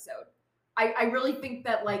Beard episode. I really think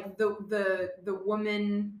that like the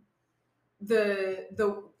woman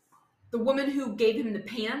the woman who gave him the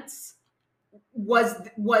pants was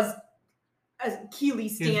a Keely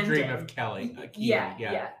His stand-in. dream of Kelly. Keely,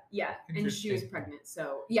 Yeah. And she was Interesting. pregnant.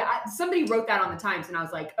 So yeah, somebody wrote that on the Times, and I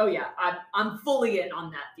was like, oh yeah, I'm fully in on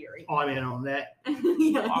that theory. I'm in on that.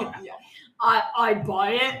 yeah. I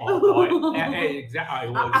buy it. Oh, boy.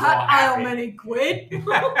 Exactly. How many quid?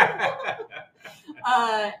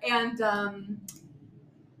 And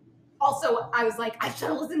also, I was like, I should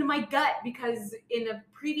have listened to my gut, because in a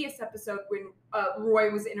previous episode when Roy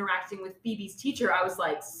was interacting with Phoebe's teacher, I was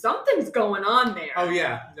like, something's going on there. Oh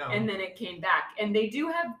yeah, no. And then it came back, and they do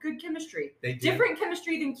have good chemistry. they do. Different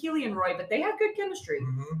chemistry than Keely and Roy, but they have good chemistry.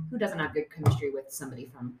 Mhm. Who doesn't have good chemistry with somebody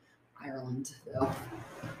from Ireland, though?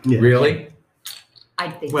 Yeah. Really? I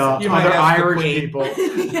think Well, You might other ask the Irish Queen. people. so.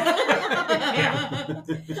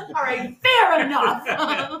 All right, fair enough.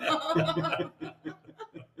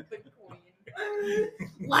 The Queen.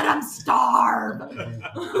 Let them starve.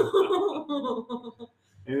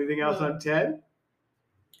 Anything else on Ted?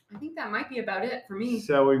 I think that might be about it for me.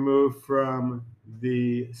 So we move from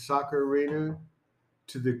the soccer arena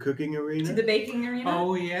to the cooking arena. To the baking arena.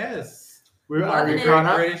 Oh yes. Are Loving you it. caught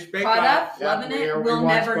up? British Bake Caught Off. up, Yeah, loving we it. We'll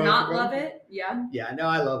watched never both not of them. love it. Yeah. Yeah, no,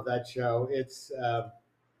 I love that show. It's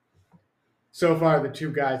so far the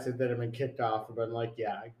two guys that have been kicked off have been like,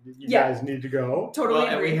 yeah, you guys need to go. Totally Well,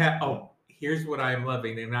 and agree. we have. Oh, here's what I'm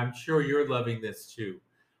loving, and I'm sure you're loving this too.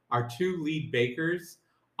 Our two lead bakers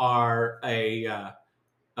are a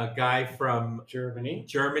guy from Germany.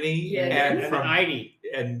 Yeah, and from Heidi.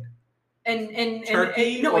 and and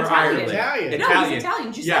Turkey no, or Italian. Ireland? Italian. No, Italian. he's Italian.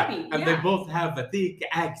 Yeah, Giuseppe. and they both have a thick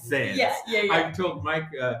accent. Yeah. I told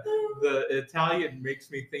Mike the Italian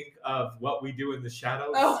makes me think of What We Do in the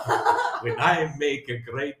Shadows. Oh. When I make a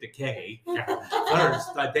great cake, first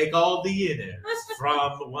I take all the innards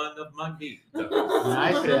from one of my meat.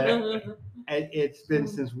 I said, it's been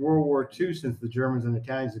since World War II since the Germans and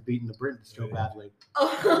Italians have beaten the Britons so badly.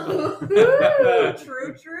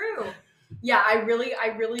 True. Yeah, I really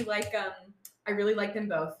like them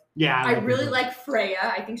both. Yeah, I really like Freya.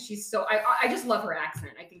 I think she's so. I just love her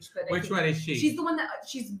accent. I think. Which one is she? She's the one that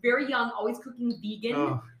she's very young, always cooking vegan.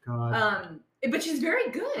 Oh God. But she's very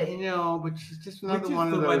I good. know, but she's just Which another is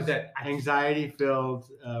one the of one those that anxiety-filled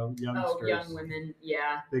youngsters. Oh, young women.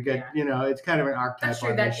 Yeah. They get, it's kind of an archetype That's true.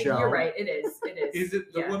 on the That show. you're right. It is. Is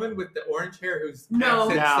it the Yeah. woman with the orange hair whose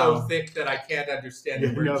No. accent's No. so thick that I can't understand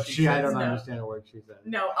the No, word she I says? don't No. understand a word she said.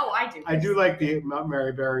 No. Oh, I do. I do like the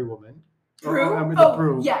Mary Berry woman. Prue. I mean, Oh, the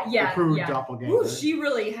Prue. yeah. The Prue yeah. doppelganger. Ooh, she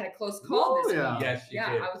really had a close call Ooh, this yeah. week. Yes, she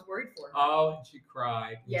Yeah, did. I was worried for her. Oh, and she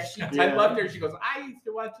cried. Yeah, she I did. loved her. She goes, I used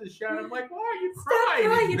to watch the show. And I'm like, why are you Stop crying?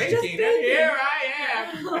 crying, It's it's just baking. And baking. here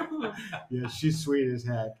I am. Yeah, she's sweet as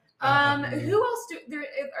heck. Who else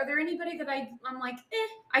are there anybody that I'm like,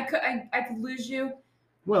 I could lose you?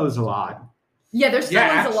 Well, there's a lot. Yeah, there still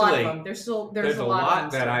Yeah, is a lot of actually, them. There's a lot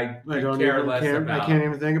that I don't care even less care. about. I can't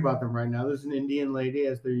even think about them right now. There's an Indian lady,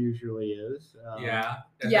 as there usually is. Yeah.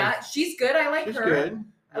 And Yeah, she's good. I like she's her. good.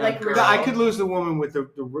 I like her. But I could lose the woman with the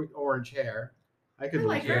orange hair. I I could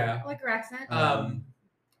like lose her. her. Yeah. I like her accent.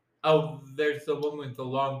 There's the woman with the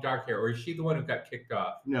long dark hair, or is she the one who got kicked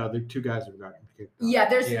off? No, the two guys have gotten kicked off. Yeah,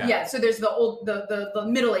 there's Yeah. So there's the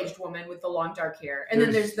middle-aged woman with the long dark hair, and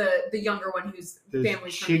then there's the younger one whose There's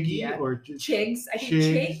family's from Chiggy India. or just Chigs, I think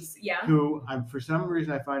Chigs, Chigs. Yeah, who for some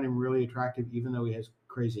reason I find him really attractive, even though he has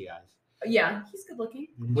crazy eyes. yeah, he's good looking.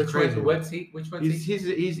 He's Which crazy. one? What's he? Which one's he?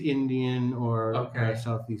 He's Indian or Okay.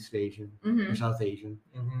 Southeast Asian Mm-hmm. or South Asian,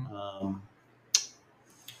 Mhm.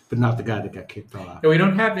 but not the guy that got kicked off. No, we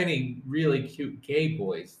don't have any really cute gay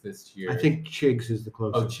boys this year. I think Chigs is the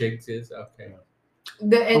Oh, closest. Chicks is okay.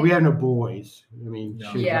 But we have no boys. I mean,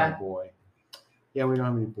 No. Chig's Yeah. not a boy. Yeah, we don't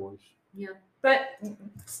have any boys. But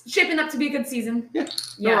shaping up to be a good season. Yeah.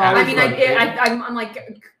 Yeah. No, I mean, fun. I'm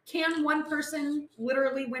like, can one person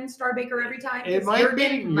literally win Star Baker every time? It 'Cause might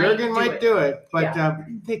be. Jurgen might do it, but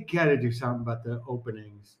they got to do something about the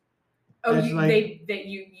openings. Oh, It's like-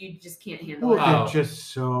 you just can't handle Well, it. Oh. they're just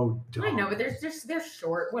so dumb. I know, but they're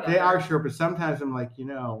short. Whatever. They are short, but sometimes I'm like,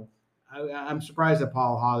 I'm surprised that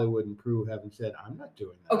Paul Hollywood and Prue haven't said, I'm not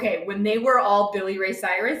doing that. Okay, when they were all Billy Ray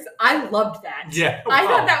Cyrus, I loved that. Yeah. I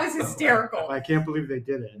wow. thought that was hysterical. I can't believe they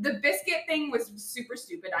did it. The biscuit thing was super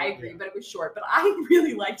stupid. I agree, Yeah. but it was short. But I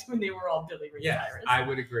really liked when they were all Billy Ray Yes, Cyrus. I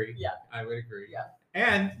would agree. Yeah. I would agree. Yeah.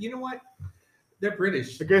 And you know what? They're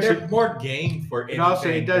British. I guess They're it- more game for And also,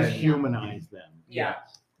 it anything does than- humanize them. Yeah.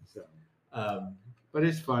 So, Um, but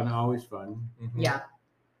it's fun, always fun. mhm. Yeah.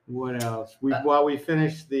 What else? We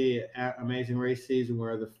finished the Amazing Race season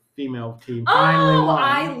where the female team Oh, finally won.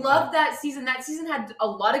 I love that season. That season had a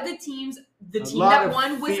lot of good teams. The A team lot that of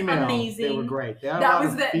won was female. amazing. They were great. They had a That lot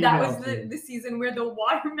was of the female teams. the season where the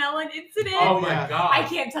watermelon incident. Oh my yeah. god! I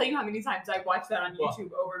can't tell you how many times I watched that on Well,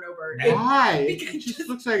 YouTube over and over. Why? because It just just-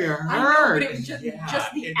 looks like it I know, hurts. but it was just Yeah,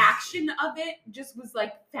 the it's- action of it just was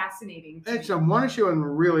like fascinating. to It's me. a wonder she wasn't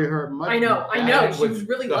really hurt much. I know. And it She was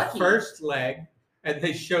really the lucky. first leg, and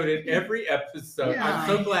they showed it every episode. Yeah. I'm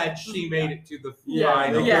so glad she made it to the Yeah,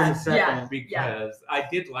 final they Yeah, came second. yeah. because I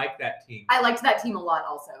did like that team. I liked that team a lot.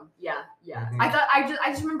 Also, yeah. Mhm.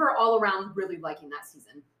 I just remember all around really liking that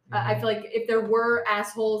season. I feel like if there were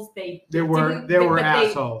assholes, There were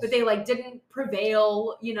assholes. but they like didn't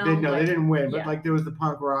prevail. You know, They didn't win, but yeah. like there was the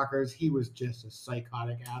punk rockers. He was just a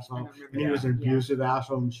psychotic I asshole, don't remember and he that. was an abusive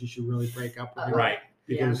asshole, and she should really break up with him. Right.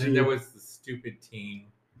 Because And then there was the stupid team.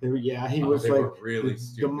 he Oh, was they like were really the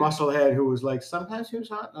stupid. musclehead who was like sometimes he was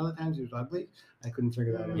hot, other times he was ugly. I couldn't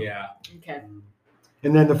figure that out. Yeah. Okay.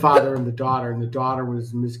 And then the father and the daughter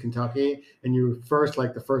was Miss Kentucky, and you first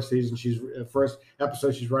like the first season, first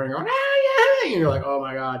episode, she's running around, and you're like, oh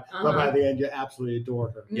my god! But by Uh-huh. the end, you absolutely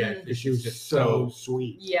adored her Yeah. Mm. because she was just so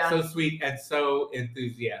sweet. Yeah. so sweet and so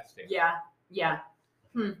enthusiastic. Yeah. Yeah.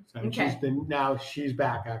 Hmm, And okay. now she's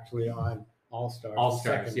back actually on All Stars. All the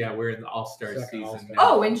Stars. second- Yeah, we're in the All Stars second season All-Stars. now.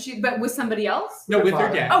 Oh, and but with somebody else? No, with her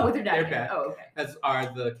Father. dad. Oh, with her dad. They're again. back. Oh, okay. As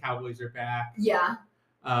are the Cowboys are back. Yeah.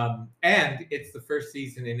 And it's the first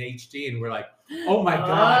season in HD, and we're like, oh my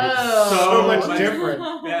God, it's so So much much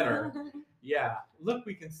different. better. Yeah, look,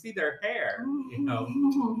 we can see their hair. You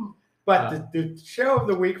know. But the show of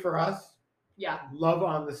the week for us, Yeah. Love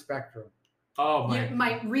on the Spectrum. Oh my.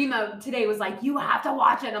 My Remo today was like, you have to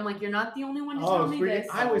watch it. I'm like, you're not the only one to tell me sweetie, this.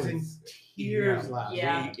 I was in It's- tears yeah. last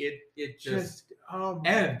Yeah. night. It just Oh my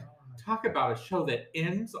and God. talk about a show that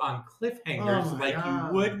ends on cliffhangers Oh my like God.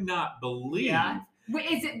 you would not believe. Yeah.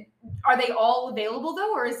 Wait, are they all available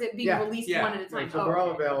though, or is it being Yeah. released Yeah. one at a time? So Oh, they're all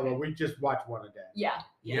okay, available. okay. We just watch one a day. Yeah.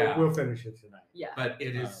 Yeah. We'll finish it tonight. Yeah. But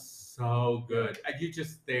it is so good. And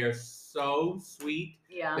they're so sweet.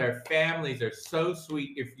 Yeah. Their families are so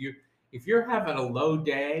sweet. If you're having a low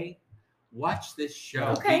day, watch this show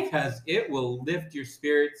Okay. because it will lift your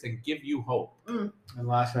spirits and give you hope. And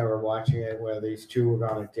last night we were watching it where these two were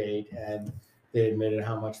on a date and they admitted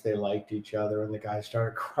how much they liked each other, and the guy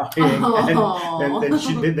started crying.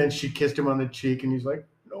 And then she kissed him on the cheek, and he's like,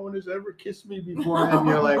 "No one has ever kissed me before." And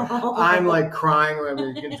you're like, "I'm like crying.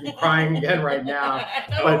 I'm crying again right now."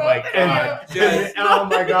 Oh my God. Just- Oh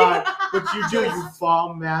my God! But you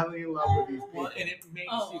fall madly in love with these people. Well, and it makes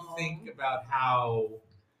you Oh. think about how,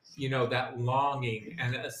 that longing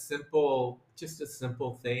and just a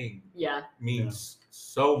simple thing Yeah. means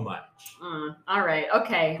so much. All right.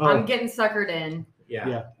 Okay. Oh. I'm getting suckered in. Yeah.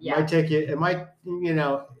 Yeah, Yeah. it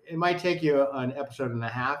might take you an episode and a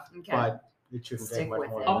half, Okay. but it shouldn't Stick take much with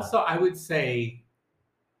more. it. than Also, I would say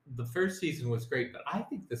the first season was great, but I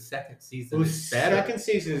think the second that. season The is better. second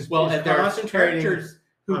season is well, is and there are concentrating characters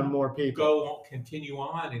who on more people. go continue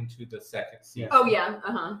on into the second season. Oh yeah.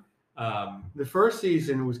 Uh The first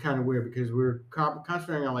season was kind of weird because we were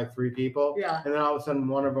concentrating on like 3 people, Yeah. and then all of a sudden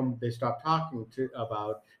one of them they stopped talking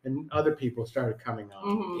about, and other people started coming on,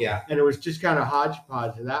 Mhm. Yeah. and it was just kind of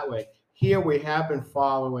hodgepodge that way. Here we have been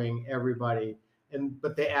following everybody,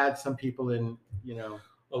 but they add some people in,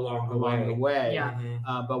 Along the along way. the way. Yeah.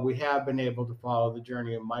 Mhm. But we have been able to follow the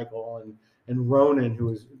journey of Michael and Ronan, who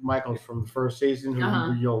is Michael's from the first season, who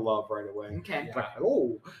Uh-huh. you'll love right away. Okay. It's like,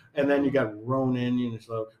 oh, and then you got Ronan, and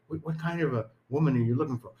so what kind of a woman are you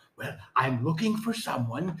looking for? Well, I'm looking for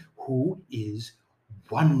someone who is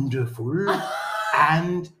wonderful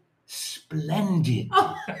and splendid.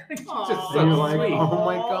 Just Aw. so And you're like, sweet. oh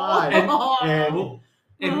my God.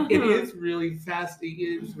 And it is really fast.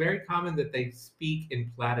 It's very common that they speak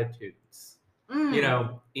in platitudes.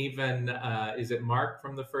 Mm. Even is it Mark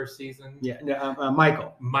from the first season? yeah,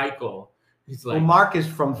 Michael. Michael. He's Well, like, Mark is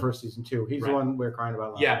from first season too. He's Right. the one we're crying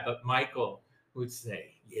about. yeah, but Michael would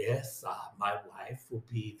say, "Yes, my wife will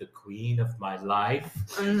be the queen of my life."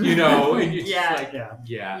 And you're just Yeah. like,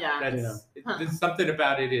 Yeah. Yeah. That's Huh. there's something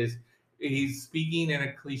about it is he's speaking in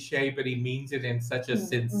a cliche, but he means it in such a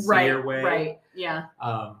sincere Right. way. Right. Yeah.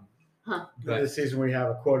 But This season we have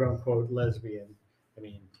a quote unquote lesbian. I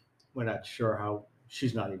mean, we're not sure how.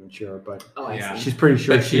 She's not even sure, but Oh, I Yeah. see. she's pretty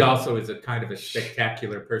sure. but she also is a kind of a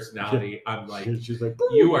spectacular personality. I'm like, she's like,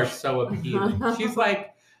 you are so appealing. She's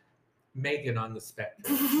like Megan on the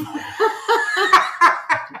spectrum.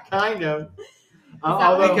 kind of. that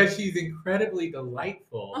Although, Because she's incredibly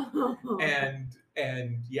delightful and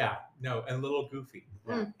yeah, no, and a little goofy.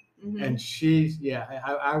 Mhm. and she's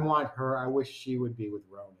I want her. I wish she would be with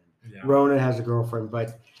Ronan. Yeah. Ronan has a girlfriend,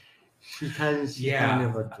 but she's kind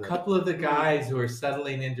of A a couple of the guys who are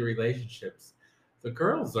settling into relationships, the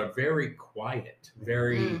girls are very quiet,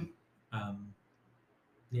 very, Mm.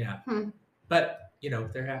 yeah. Hmm. But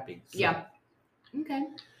they're happy. So, Yeah. Okay.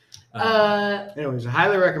 um, Anyways, I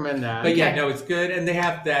highly recommend that. but yeah, okay. no, it's good, and they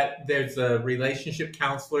have that. There's a relationship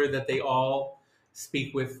counselor that they all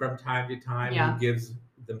speak with from time to time, Yeah. who gives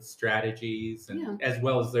them strategies, and Yeah. as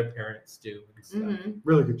well as their parents do. And stuff. Mhm.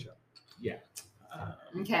 Really good show. Yeah.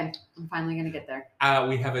 Okay. I'm finally gonna get there.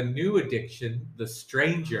 We have a new addiction, The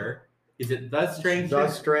Stranger. Is it The Stranger? The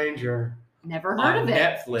Stranger. Never heard on of it.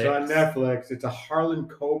 Netflix. It's on Netflix. It's a Harlan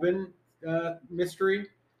Coben mystery.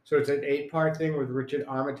 So it's an 8-part thing with Richard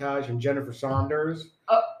Armitage and Jennifer Saunders.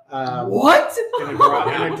 What? In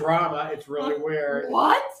a drama. It's really weird.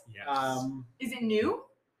 What? Yes. Is it new?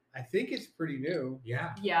 I think it's pretty new.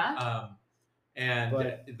 Yeah. Yeah. And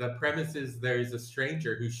But- the premise is there's a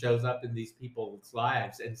stranger who shows up in these people's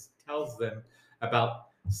lives and tells them about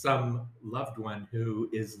some loved one who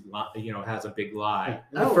is, has a big lie.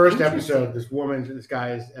 In the Oh, first interesting. episode, this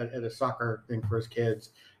guy is at a soccer thing for his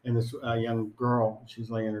kids, and this young girl, she's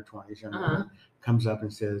like in her 20s, Uh-huh. comes up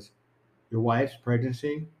and says, "Your wife's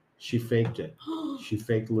pregnancy, she faked it. She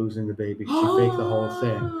faked losing the baby. She faked the whole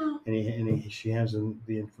thing. And she hands him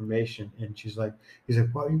the information, and he's like,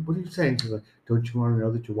 what are you saying? She's like, don't you want to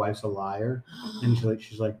know that your wife's a liar? And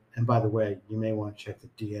she's like, and by the way, you may want to check the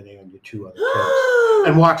DNA on your 2 other kids,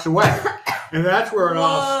 and walks away. And that's where it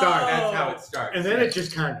all starts. That's how it starts. And then it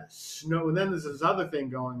just kind of snow. And then there's this other thing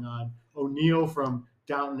going on. O'Neill from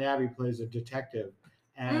Downton Abbey plays a detective,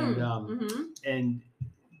 and and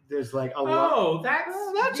there's like a lot. Oh, that's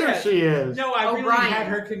Who she is. No, I really O'Brien. had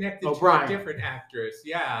her connected O'Brien. to a different actress.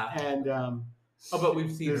 Yeah. And but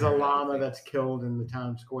we've seen there's her a in other llama things. that's killed in the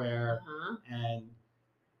town square, and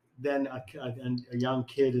then a young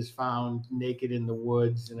kid is found naked in the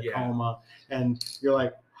woods in a coma, and you're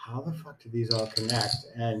like, how the fuck do these all connect?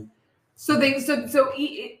 And so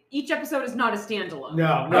each episode is not a standalone.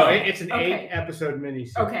 no, it's an Okay. 8-episode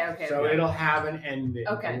miniseries. Okay. So it'll have an ending.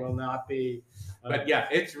 Okay. It will not be. But yeah,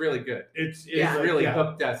 it's really good. It's Yeah. It really yeah.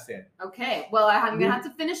 hooked us in. Okay. Well, I'm gonna have to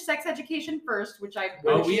finish Sex Education first, which I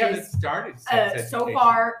Oh, which we is, haven't started Sex so Education.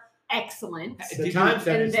 far excellent. The Did you- time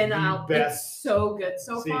set And is then the it's best. so good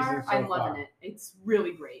so season far. so I'm far. loving it. It's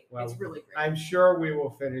really great. Well, it's really great. I'm sure we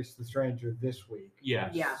will finish The Stranger this week. Yeah.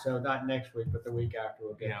 Yeah. So not next week, but the week after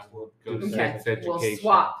we'll get. Yeah, we'll go to do Okay. Sex Education. We'll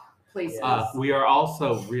swap places. We are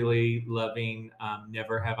also really loving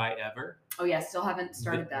Never Have I Ever. Oh yeah, still haven't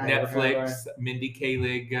started that. Never Have I. Netflix, Mindy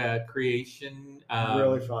Kaling creation.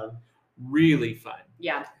 Really fun. Really fun.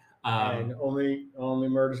 Yeah. And only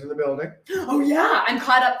murders in the building. Oh yeah, I'm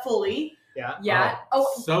caught up fully. Yeah. Yeah. Oh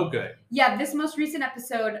So good. yeah, this most recent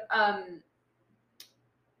episode.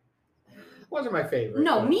 Wasn't my favorite.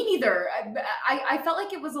 No, but- me neither. I felt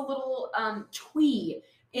like it was a little twee.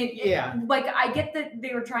 Yeah. Like I get that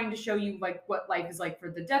they were trying to show you like what life is like for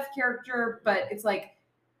the deaf character, but it's like,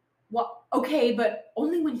 well, okay, but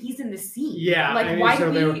only when he's in the scene. Yeah. Like I mean, why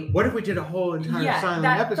so do they we? were, what if we did a whole entire Yeah, silent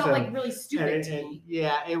that episode? felt like really stupid to and me.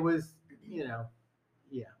 yeah, it was.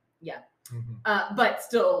 Mhm. But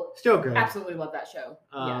still, Still good. absolutely love that show.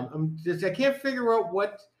 Yeah. I can't figure out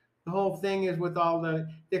what the whole thing is with all the.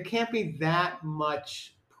 There can't be that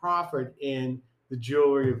much profit in the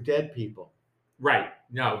jewelry of dead people Right.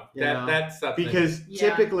 No, You know, that's something. because Yeah.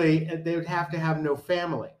 typically they would have to have no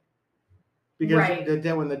family. Because Right. the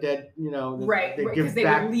dead, when the dead, Right, they because give they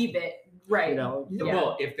back. would leave it. Right. Yeah.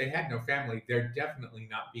 Well, if they had no family, they're definitely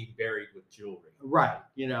not being buried with jewelry. Right.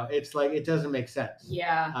 It's like it doesn't make sense.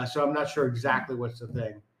 Yeah. So I'm not sure exactly what's the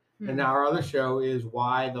thing. Hmm. And our other show is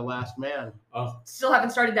Why the Last Man. Oh, Still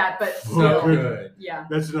haven't started that, but so still, good. yeah.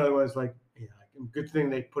 That's another one. It's like, good thing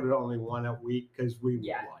they put it only one a week because we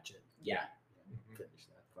Yeah. would watch it. Yeah. Finish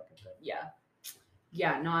that fucking thing.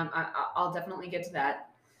 Yeah. No, I'll definitely get to that.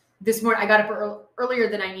 This morning, I got up earlier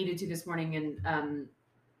than I needed to this morning and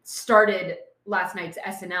started last night's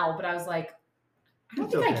SNL, but I was like, I don't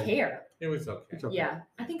It's think I okay. care. It was okay. It's okay. Yeah.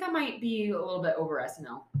 I think I might be a little bit over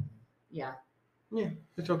SNL. Yeah. Yeah,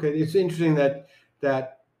 it's okay. It's interesting that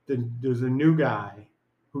there's a new guy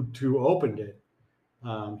who opened it.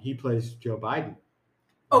 He plays Joe Biden.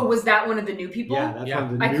 Oh, was that one of the new people? Yeah, that's one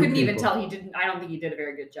of the I new couldn't even people. tell he didn't. I don't think he did a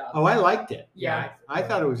very good job. Oh, I liked it. Yeah. I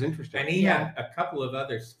thought it was interesting. And he Yeah. had a couple of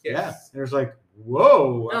other skits. Yeah, and it was like,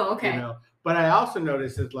 whoa. Oh, okay. But I also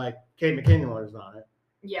noticed that like Kate McKinnon was on it.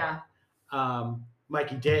 Yeah.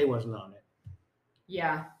 Mikey Day wasn't on it.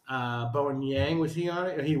 Yeah. Bowen Yang, was he on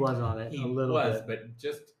it? He was on it He a little was, bit. but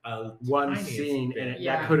just a One tiniest scene, bit. and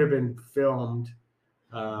Yeah. that could have been filmed.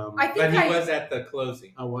 I think But he I was at the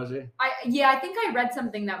closing. Oh, was it? I think I read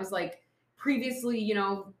something that was like previously,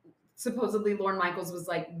 supposedly Lorne Michaels was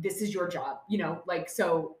like, this is your job, like,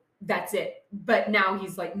 so that's it. But now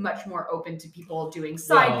he's like much more open to people doing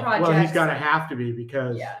side projects. Well, he's gonna have to be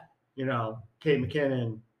because Yeah. Kate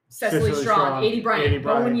McKinnon, Cecily Strong, Adie Bryant,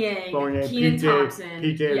 Bowen Bowen Yang, Yang, Keenan Pete Davis, Thompson.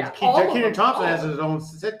 Pete Davis. Yeah, all of Keenan them, Thompson all has of his own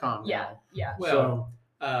sitcom. Yeah, now. yeah. Well,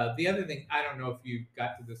 the other thing, I don't know if you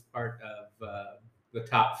got to this part of the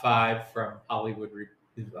top 5 from Hollywood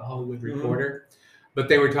Reporter, but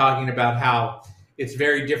they were talking about how it's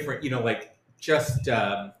very different. Like just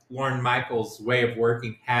Lorne Michaels' way of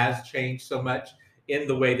working has changed so much in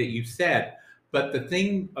the way that you said. But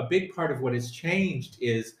a big part of what has changed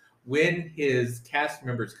is when his cast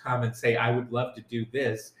members come and say, I would love to do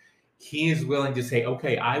this, he is willing to say,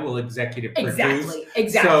 okay, I will executive produce.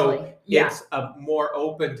 Exactly. So yeah. it's more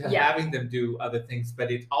open to Yeah. having them do other things,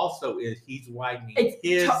 but it also is he's widening It's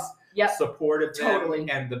his Yep. support of them Totally.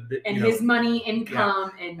 and And his money,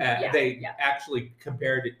 income, and they actually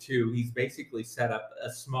compared it to he's basically set up a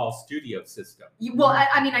small studio system. Well,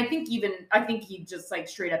 I think he just like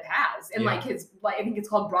straight up has, and Yeah. like I think it's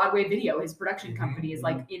called Broadway Video. His production Mhm, company is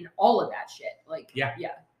like in all of that shit. Like, Yeah.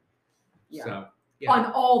 yeah. So Yeah.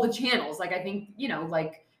 on all the channels. Like I think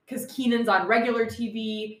like because Keenan's on regular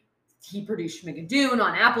TV. He produced Schmigadoon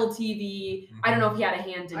on Apple TV. I don't know if he had a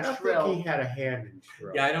hand in I don't Shrill. think he had a hand in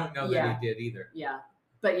Shrill. Yeah, I don't know Yeah. that he did either. Yeah,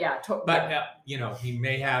 but yeah, But he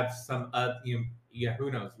may have some.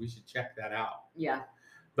 Who knows? We should check that out. yeah,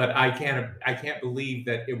 But I can't believe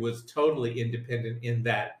that it was totally independent in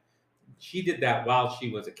that she did that while she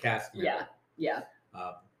was a cast member. yeah.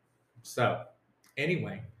 So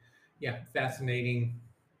anyway, yeah, fascinating.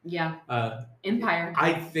 Yeah, Uh, Empire.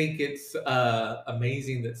 I think it's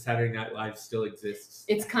amazing that Saturday Night Live still exists.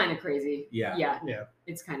 It's kind of crazy. Yeah. Yeah.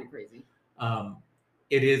 It's kind of crazy.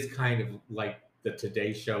 It is kind of like the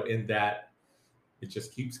Today Show in that it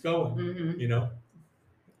just keeps going. Hmm. You know.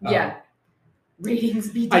 Yeah. Ratings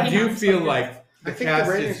be I do down. feel like I the think the cast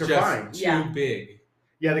ratings is are just fine. too Yeah. big.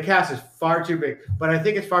 Yeah, the cast is far too big. But I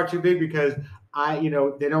think it's far too big because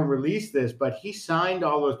they don't release this, but he signed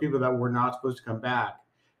all those people that were not supposed to come back.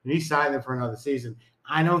 And he signed them for another season.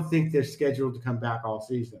 I don't think they're scheduled to come back all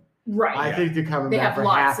season. right. I think they're coming They back have for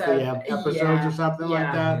lots half the of- episodes yeah, or something like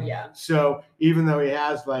yeah, that. Yeah. So even though he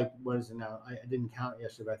has what is it now? I didn't count it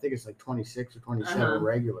yesterday, but I think it's like 26 or 27 Uh-huh.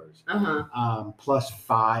 regulars, plus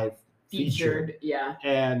 5 Featured. Yeah.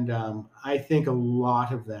 And I think a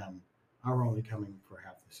lot of them are only coming for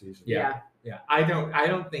half the season. Yeah. Yeah, I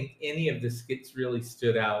don't think any of the skits really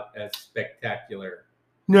stood out as spectacular.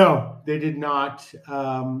 No, they did not.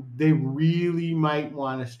 They really might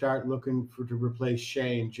want to start looking to replace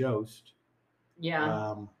Shay and Jost.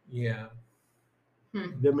 Yeah. Yeah.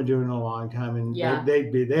 They've been doing it a long time, and Yeah. they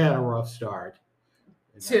had a rough start.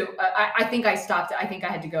 Too. I think I stopped. I think I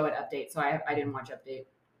had to go at Update, so I didn't watch Update.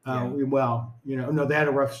 Well, no, they had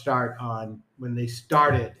a rough start on when they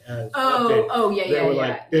started as Update. Oh, yeah, They were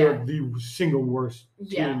they yeah. were the single worst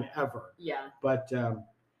Yeah. team ever. Yeah. But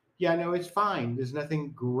no, it's fine. There's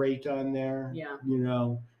nothing great on there. Yeah.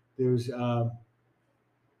 There's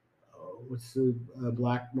what's the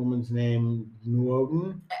black woman's name?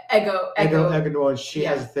 Nuoden? Ego. Nuoden. She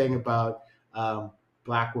Yeah. has a thing about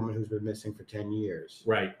black woman who's been missing for 10 years.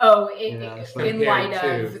 Right. Oh, it's in compared light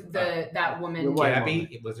to, of that woman. the white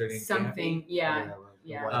Gabby, was her name Something. Yeah.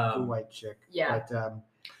 Yeah. The white chick. Yeah.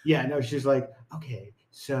 But no, she's like, okay,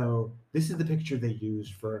 so this is the picture they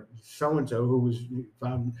used for so and so who was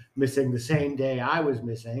found missing the same day I was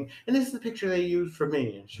missing, and this is the picture they used for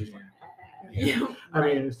me. And she's like, Yeah. I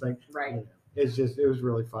mean, it's like, Right. it's just, it was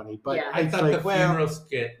really funny. But Yeah. I it's thought like, the funeral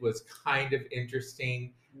skit was kind of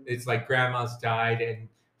interesting. It's like grandma's died and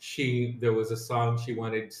there was a song she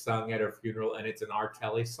wanted sung at her funeral, and it's an R.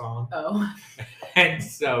 Kelly song. Oh. And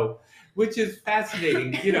so, which is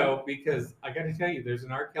fascinating, because I got to tell you, there's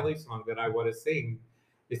an R. Kelly song that I want to sing.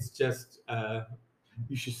 It's just,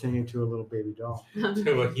 you should sing it to a little baby doll. because,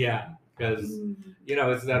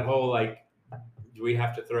 it's that whole do we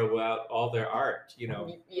have to throw out all their art,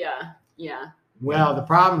 Yeah. Yeah. Well, the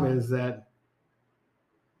problem is that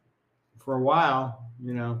for a while,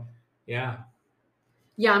 Yeah.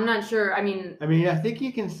 Yeah. I'm not sure. I mean, I think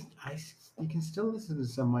you can still listen to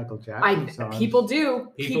some Michael Jackson songs. people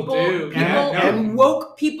do. People do. People Yeah, and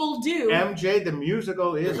woke people do. MJ the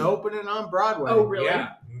musical is opening on Broadway. Oh, really?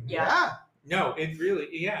 Yeah. Yeah. No, it really,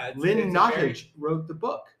 it's Lynn it's a Nottage wrote the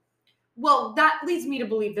book. Well, that leads me to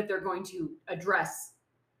believe that they're going to address.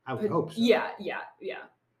 I would hope so. Yeah.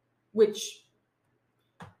 Which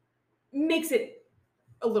makes it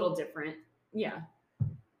a little different. Yeah.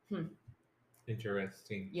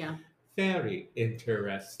 Interesting. Yeah. Very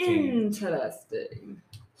interesting. Interesting.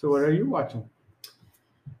 So what are you watching?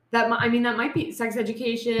 That might be Sex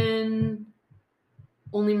Education,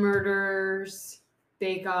 Only Murders,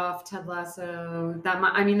 Bake Off, Ted Lasso. That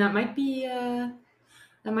might be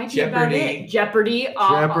about Jeopardy. it. Jeopardy.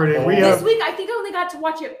 Jeopardy. This week, I think I only got to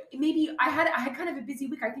watch it. Maybe I had kind of a busy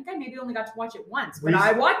week. I think I maybe only got to watch it once, but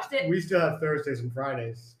I watched it. We still have Thursdays and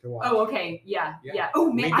Fridays to watch. Oh, okay. Yeah. Yeah. Oh,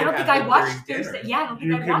 We man. I could don't think have I it watched during Thursday. dinner. Yeah, I don't think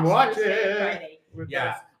You I can watched watch Thursday and it. Friday. With Yeah.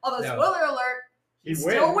 us. Although, No. spoiler alert, He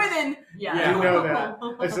still wins. winning. Yeah. Yeah. You know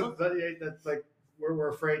that. That's like we're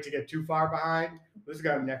afraid to get too far behind. This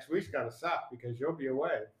guy next week's got to suck because you'll be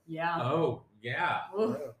away. Yeah. Oh, yeah.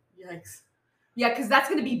 Ugh, yikes. Yeah, because that's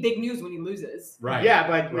going to be big news when he loses. Right. Yeah,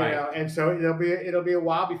 but Right. and so it'll be a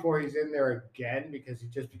while before he's in there again because he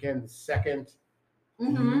just became the second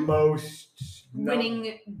Mm-hmm. most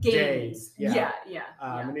Winning days, games. yeah. Yeah.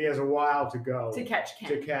 and he has a while to go To catch Ken.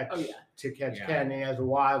 to catch Oh, yeah. Ken. And he has a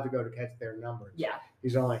while to go to catch their numbers. Yeah.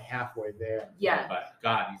 He's only halfway there. Yeah. But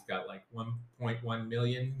God, he's got like 1.1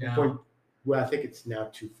 million now. Well, I think it's now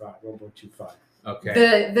 1.25.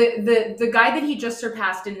 Okay. The guy that he just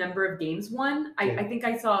surpassed in number of games won. I think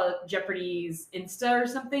I saw Jeopardy's Insta or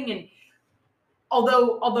something, and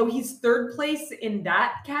although he's third place in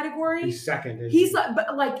that category, He's second. Isn't he's he? like,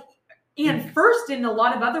 but like, and first in a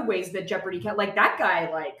lot of other ways that Jeopardy can. Like that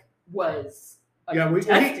guy, like was. A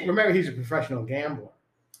contestant. Remember he's a professional gambler.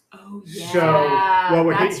 Oh yeah. So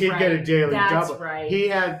that's he'd get a daily That's double. right. He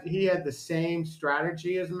had the same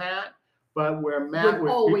strategy as Matt, but where Matt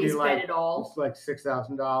would always he'd be like, bet it all. It's like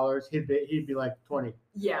 $6,000. He'd be like 20.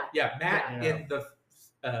 Yeah. Yeah, Matt Yeah. in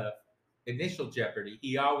the initial Jeopardy,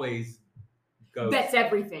 he always goes Bets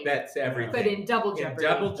everything. everything. But in Double In Jeopardy.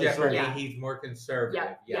 Double Jeopardy, Yeah. he's more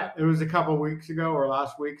conservative. Yeah. It was a couple weeks ago or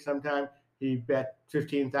last week sometime. He bet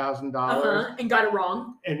 $15,000, And got it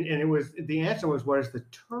wrong. and it was the answer was, what is the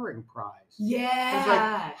Turing Prize? Yeah. I was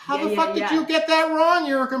like, how the fuck did you get that wrong?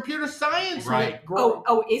 You're a computer science Right.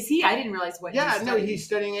 Oh, is he? I didn't realize what. Yeah, he's no, studying. he's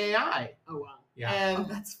studying AI. Oh wow. Yeah. And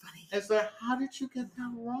that's funny. it's like, how did you get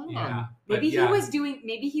that wrong? Yeah. Maybe But, yeah.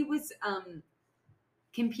 he was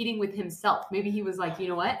competing with himself. Maybe he was like, you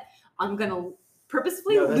know what? I'm gonna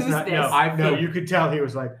purposefully lose this. No, you could tell he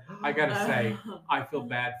was like, I gotta say, I feel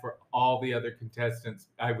bad for all the other contestants.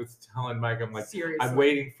 I was telling Mike, I'm like, seriously. I'm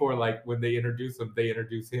waiting for like when they introduce him,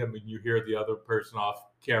 and you hear the other person off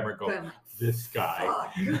camera go, But- "This guy."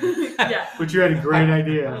 yeah. but you had a great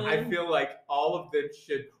idea. I feel like all of them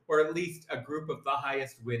should, or at least a group of the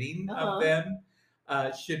highest winning of them,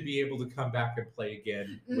 should be able to come back and play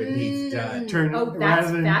again when he's done. That's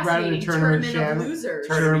rather than fascinating. turn her Tournament Shannon- of losers.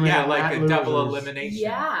 Tournament Yeah, of like Matt a double losers. elimination.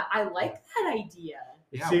 Yeah, I like that idea.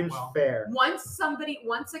 Yeah, Seems well, fair.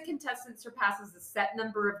 Once a contestant surpasses the set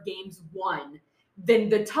number of games won, then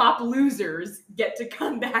the top losers get to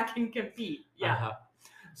come back and compete. Yeah. Uh-huh.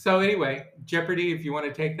 So anyway, Jeopardy, if you want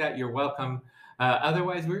to take that, you're welcome.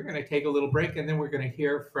 Otherwise, we're going to take a little break, and then we're going to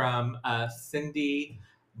hear from Cindy,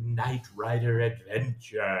 Knight Rider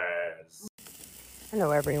Adventures.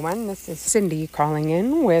 Hello everyone, this is Cindy calling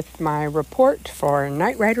in with my report for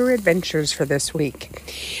Knight Rider Adventures for this week.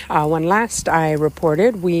 When last I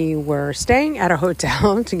reported, we were staying at a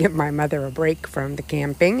hotel to give my mother a break from the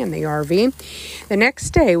camping and the RV. The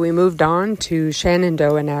next day we moved on to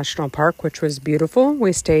Shenandoah National Park, which was beautiful.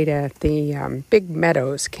 We stayed at the Big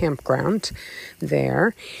Meadows campground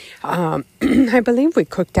there. I believe we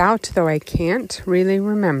cooked out, though I can't really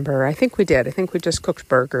remember. I think we did. I think we just cooked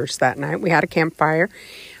burgers that night. We had a campfire,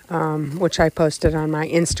 which I posted on my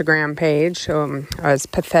Instagram page. It was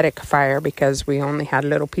pathetic fire because we only had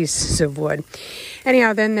little pieces of wood.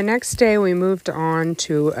 Anyhow, then the next day we moved on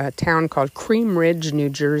to a town called Cream Ridge, New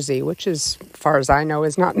Jersey, which is, as far as I know,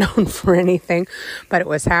 is not known for anything, but it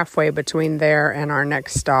was halfway between there and our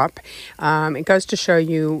next stop. It goes to show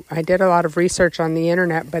you, I did a lot of research on the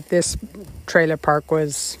internet, but this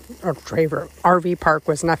RV park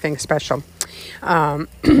was nothing special.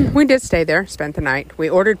 We did stay there, spent the night. We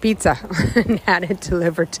ordered pizza and had it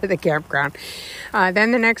delivered to the campground.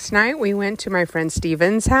 Then the next night, we went to my friend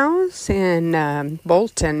Steven's house in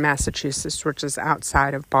Bolton, Massachusetts, which is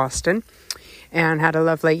outside of Boston, and had a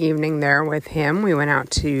lovely evening there with him. We went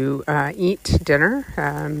out to eat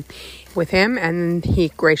dinner with him, and he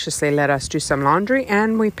graciously let us do some laundry,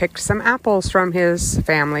 and we picked some apples from his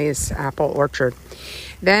family's apple orchard.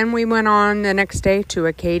 Then we went on the next day to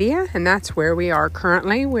Acadia, and that's where we are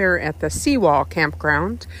currently. We're at the Seawall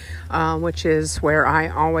Campground, which is where I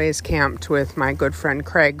always camped with my good friend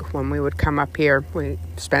Craig when we would come up here. We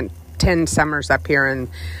spent 10 summers up here in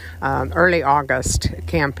early August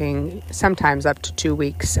camping, sometimes up to 2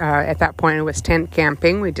 weeks. At that point, it was tent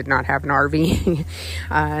camping. We did not have an RV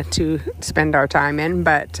to spend our time in,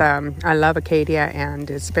 but I love Acadia, and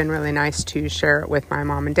it's been really nice to share it with my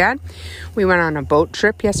mom and dad. We went on a boat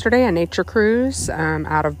trip yesterday, a nature cruise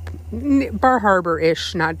out of Bar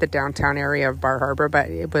Harbor-ish, not the downtown area of Bar Harbor, but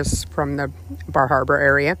it was from the Bar Harbor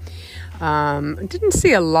area. Didn't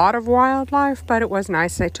see a lot of wildlife, but it was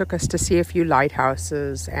nice. They took us to see a few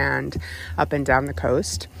lighthouses and up and down the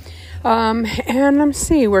coast. And let's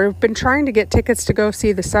see, we've been trying to get tickets to go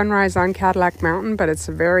see the sunrise on Cadillac Mountain, but it's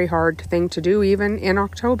a very hard thing to do even in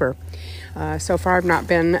October. So far, I've not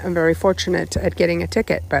been very fortunate at getting a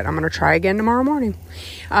ticket, but I'm going to try again tomorrow morning.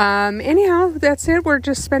 Anyhow, that's it. We're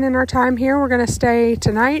just spending our time here. We're going to stay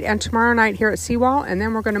tonight and tomorrow night here at Seawall, and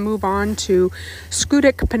then we're going to move on to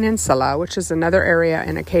Schoodic Peninsula, which is another area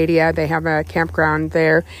in Acadia. They have a campground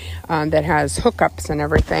there that has hookups and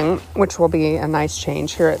everything, which will be a nice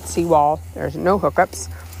change. Here at Seawall, there's no hookups.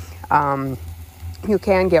 You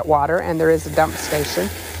can get water, and there is a dump station.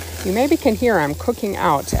 You maybe can hear I'm cooking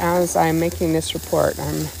out as I'm making this report.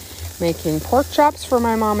 I'm making pork chops for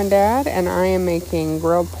my mom and dad, and I am making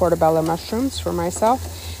grilled portobello mushrooms for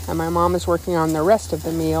myself, and my mom is working on the rest of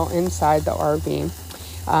the meal inside the RV.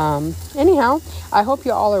 Anyhow, I hope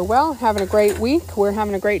you all are well, having a great week. We're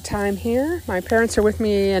having a great time here. My parents are with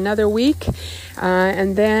me another week,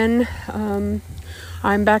 and then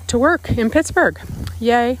I'm back to work in Pittsburgh.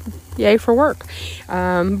 Yay for work.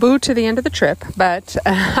 Boo to the end of the trip, but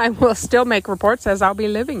I will still make reports as I'll be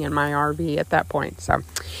living in my RV at that point. So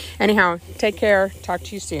anyhow, take care. Talk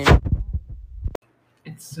to you soon.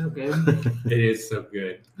 It's so good. It is so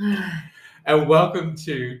good. And welcome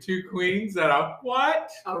to Two Queens and a what?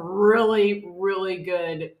 A really, really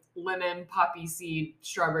good lemon poppy seed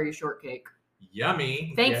strawberry shortcake.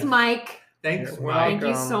 Yummy. Thanks, Yes. Mike. Thanks, You're Mike. Thank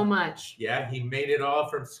you so much. Yeah, he made it all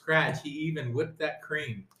from scratch. He even whipped that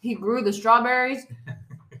cream. He grew the strawberries,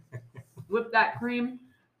 whipped that cream.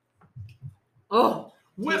 Oh,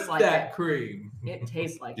 Whip tastes like that it. cream. It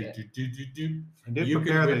tastes like it. Do. I did You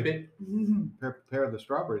prepare can whip the it. prepare the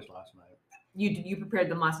strawberries last night. You prepared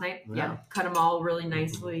them last night? Yeah. Cut them all really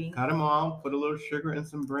nicely. Cut them all, put a little sugar and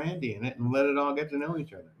some brandy in it, and let it all get to know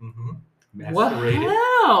each other. Mm-hmm. Macerated,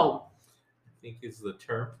 Wow. I think is the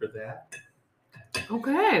term for that.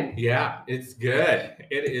 Okay. Yeah, it's good.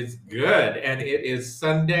 It is good. And it is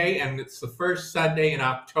Sunday, and it's the first Sunday in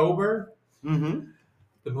October, Mm-hmm.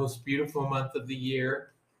 the most beautiful month of the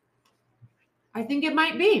year. I think it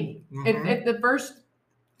might be. Mhm. If the first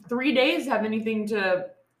 3 days have anything to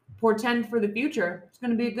portend for the future, it's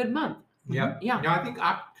going to be a good month. Yeah. Yeah. Now, I think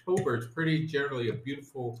October is pretty generally a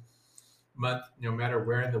beautiful month, no matter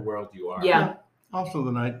where in the world you are. Yeah. Also,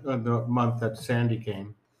 the month that Sandy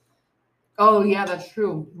came. Oh, yeah, that's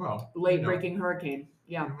true. Well, Late you know. breaking hurricane.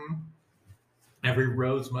 Yeah. Mhm. Every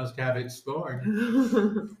rose must have its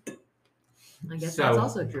thorn. I guess So- that's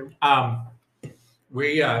also true.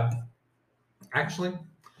 We actually,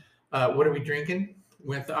 what are we drinking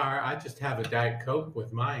with our? I just have a Diet Coke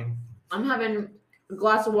with mine. I'm having a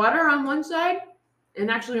glass of water on one side, and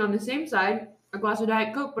actually on the same side, a glass of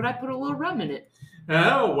Diet Coke, but I put a little rum in it.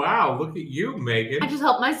 Oh wow! Look at you, Megan. I just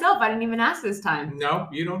helped myself. I didn't even ask this time. No,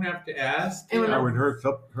 you don't have to ask. And when I would hurt.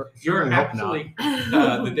 You're certainly hope not.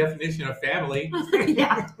 actually the definition of family.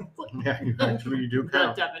 Yeah. Yeah, you do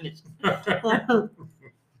That count. definition.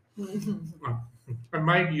 And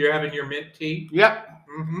Mike, you're having your mint tea. Yep.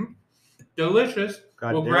 Mm-hmm. Delicious.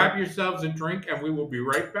 God We'll damn grab yourselves a drink, and we will be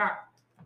right back.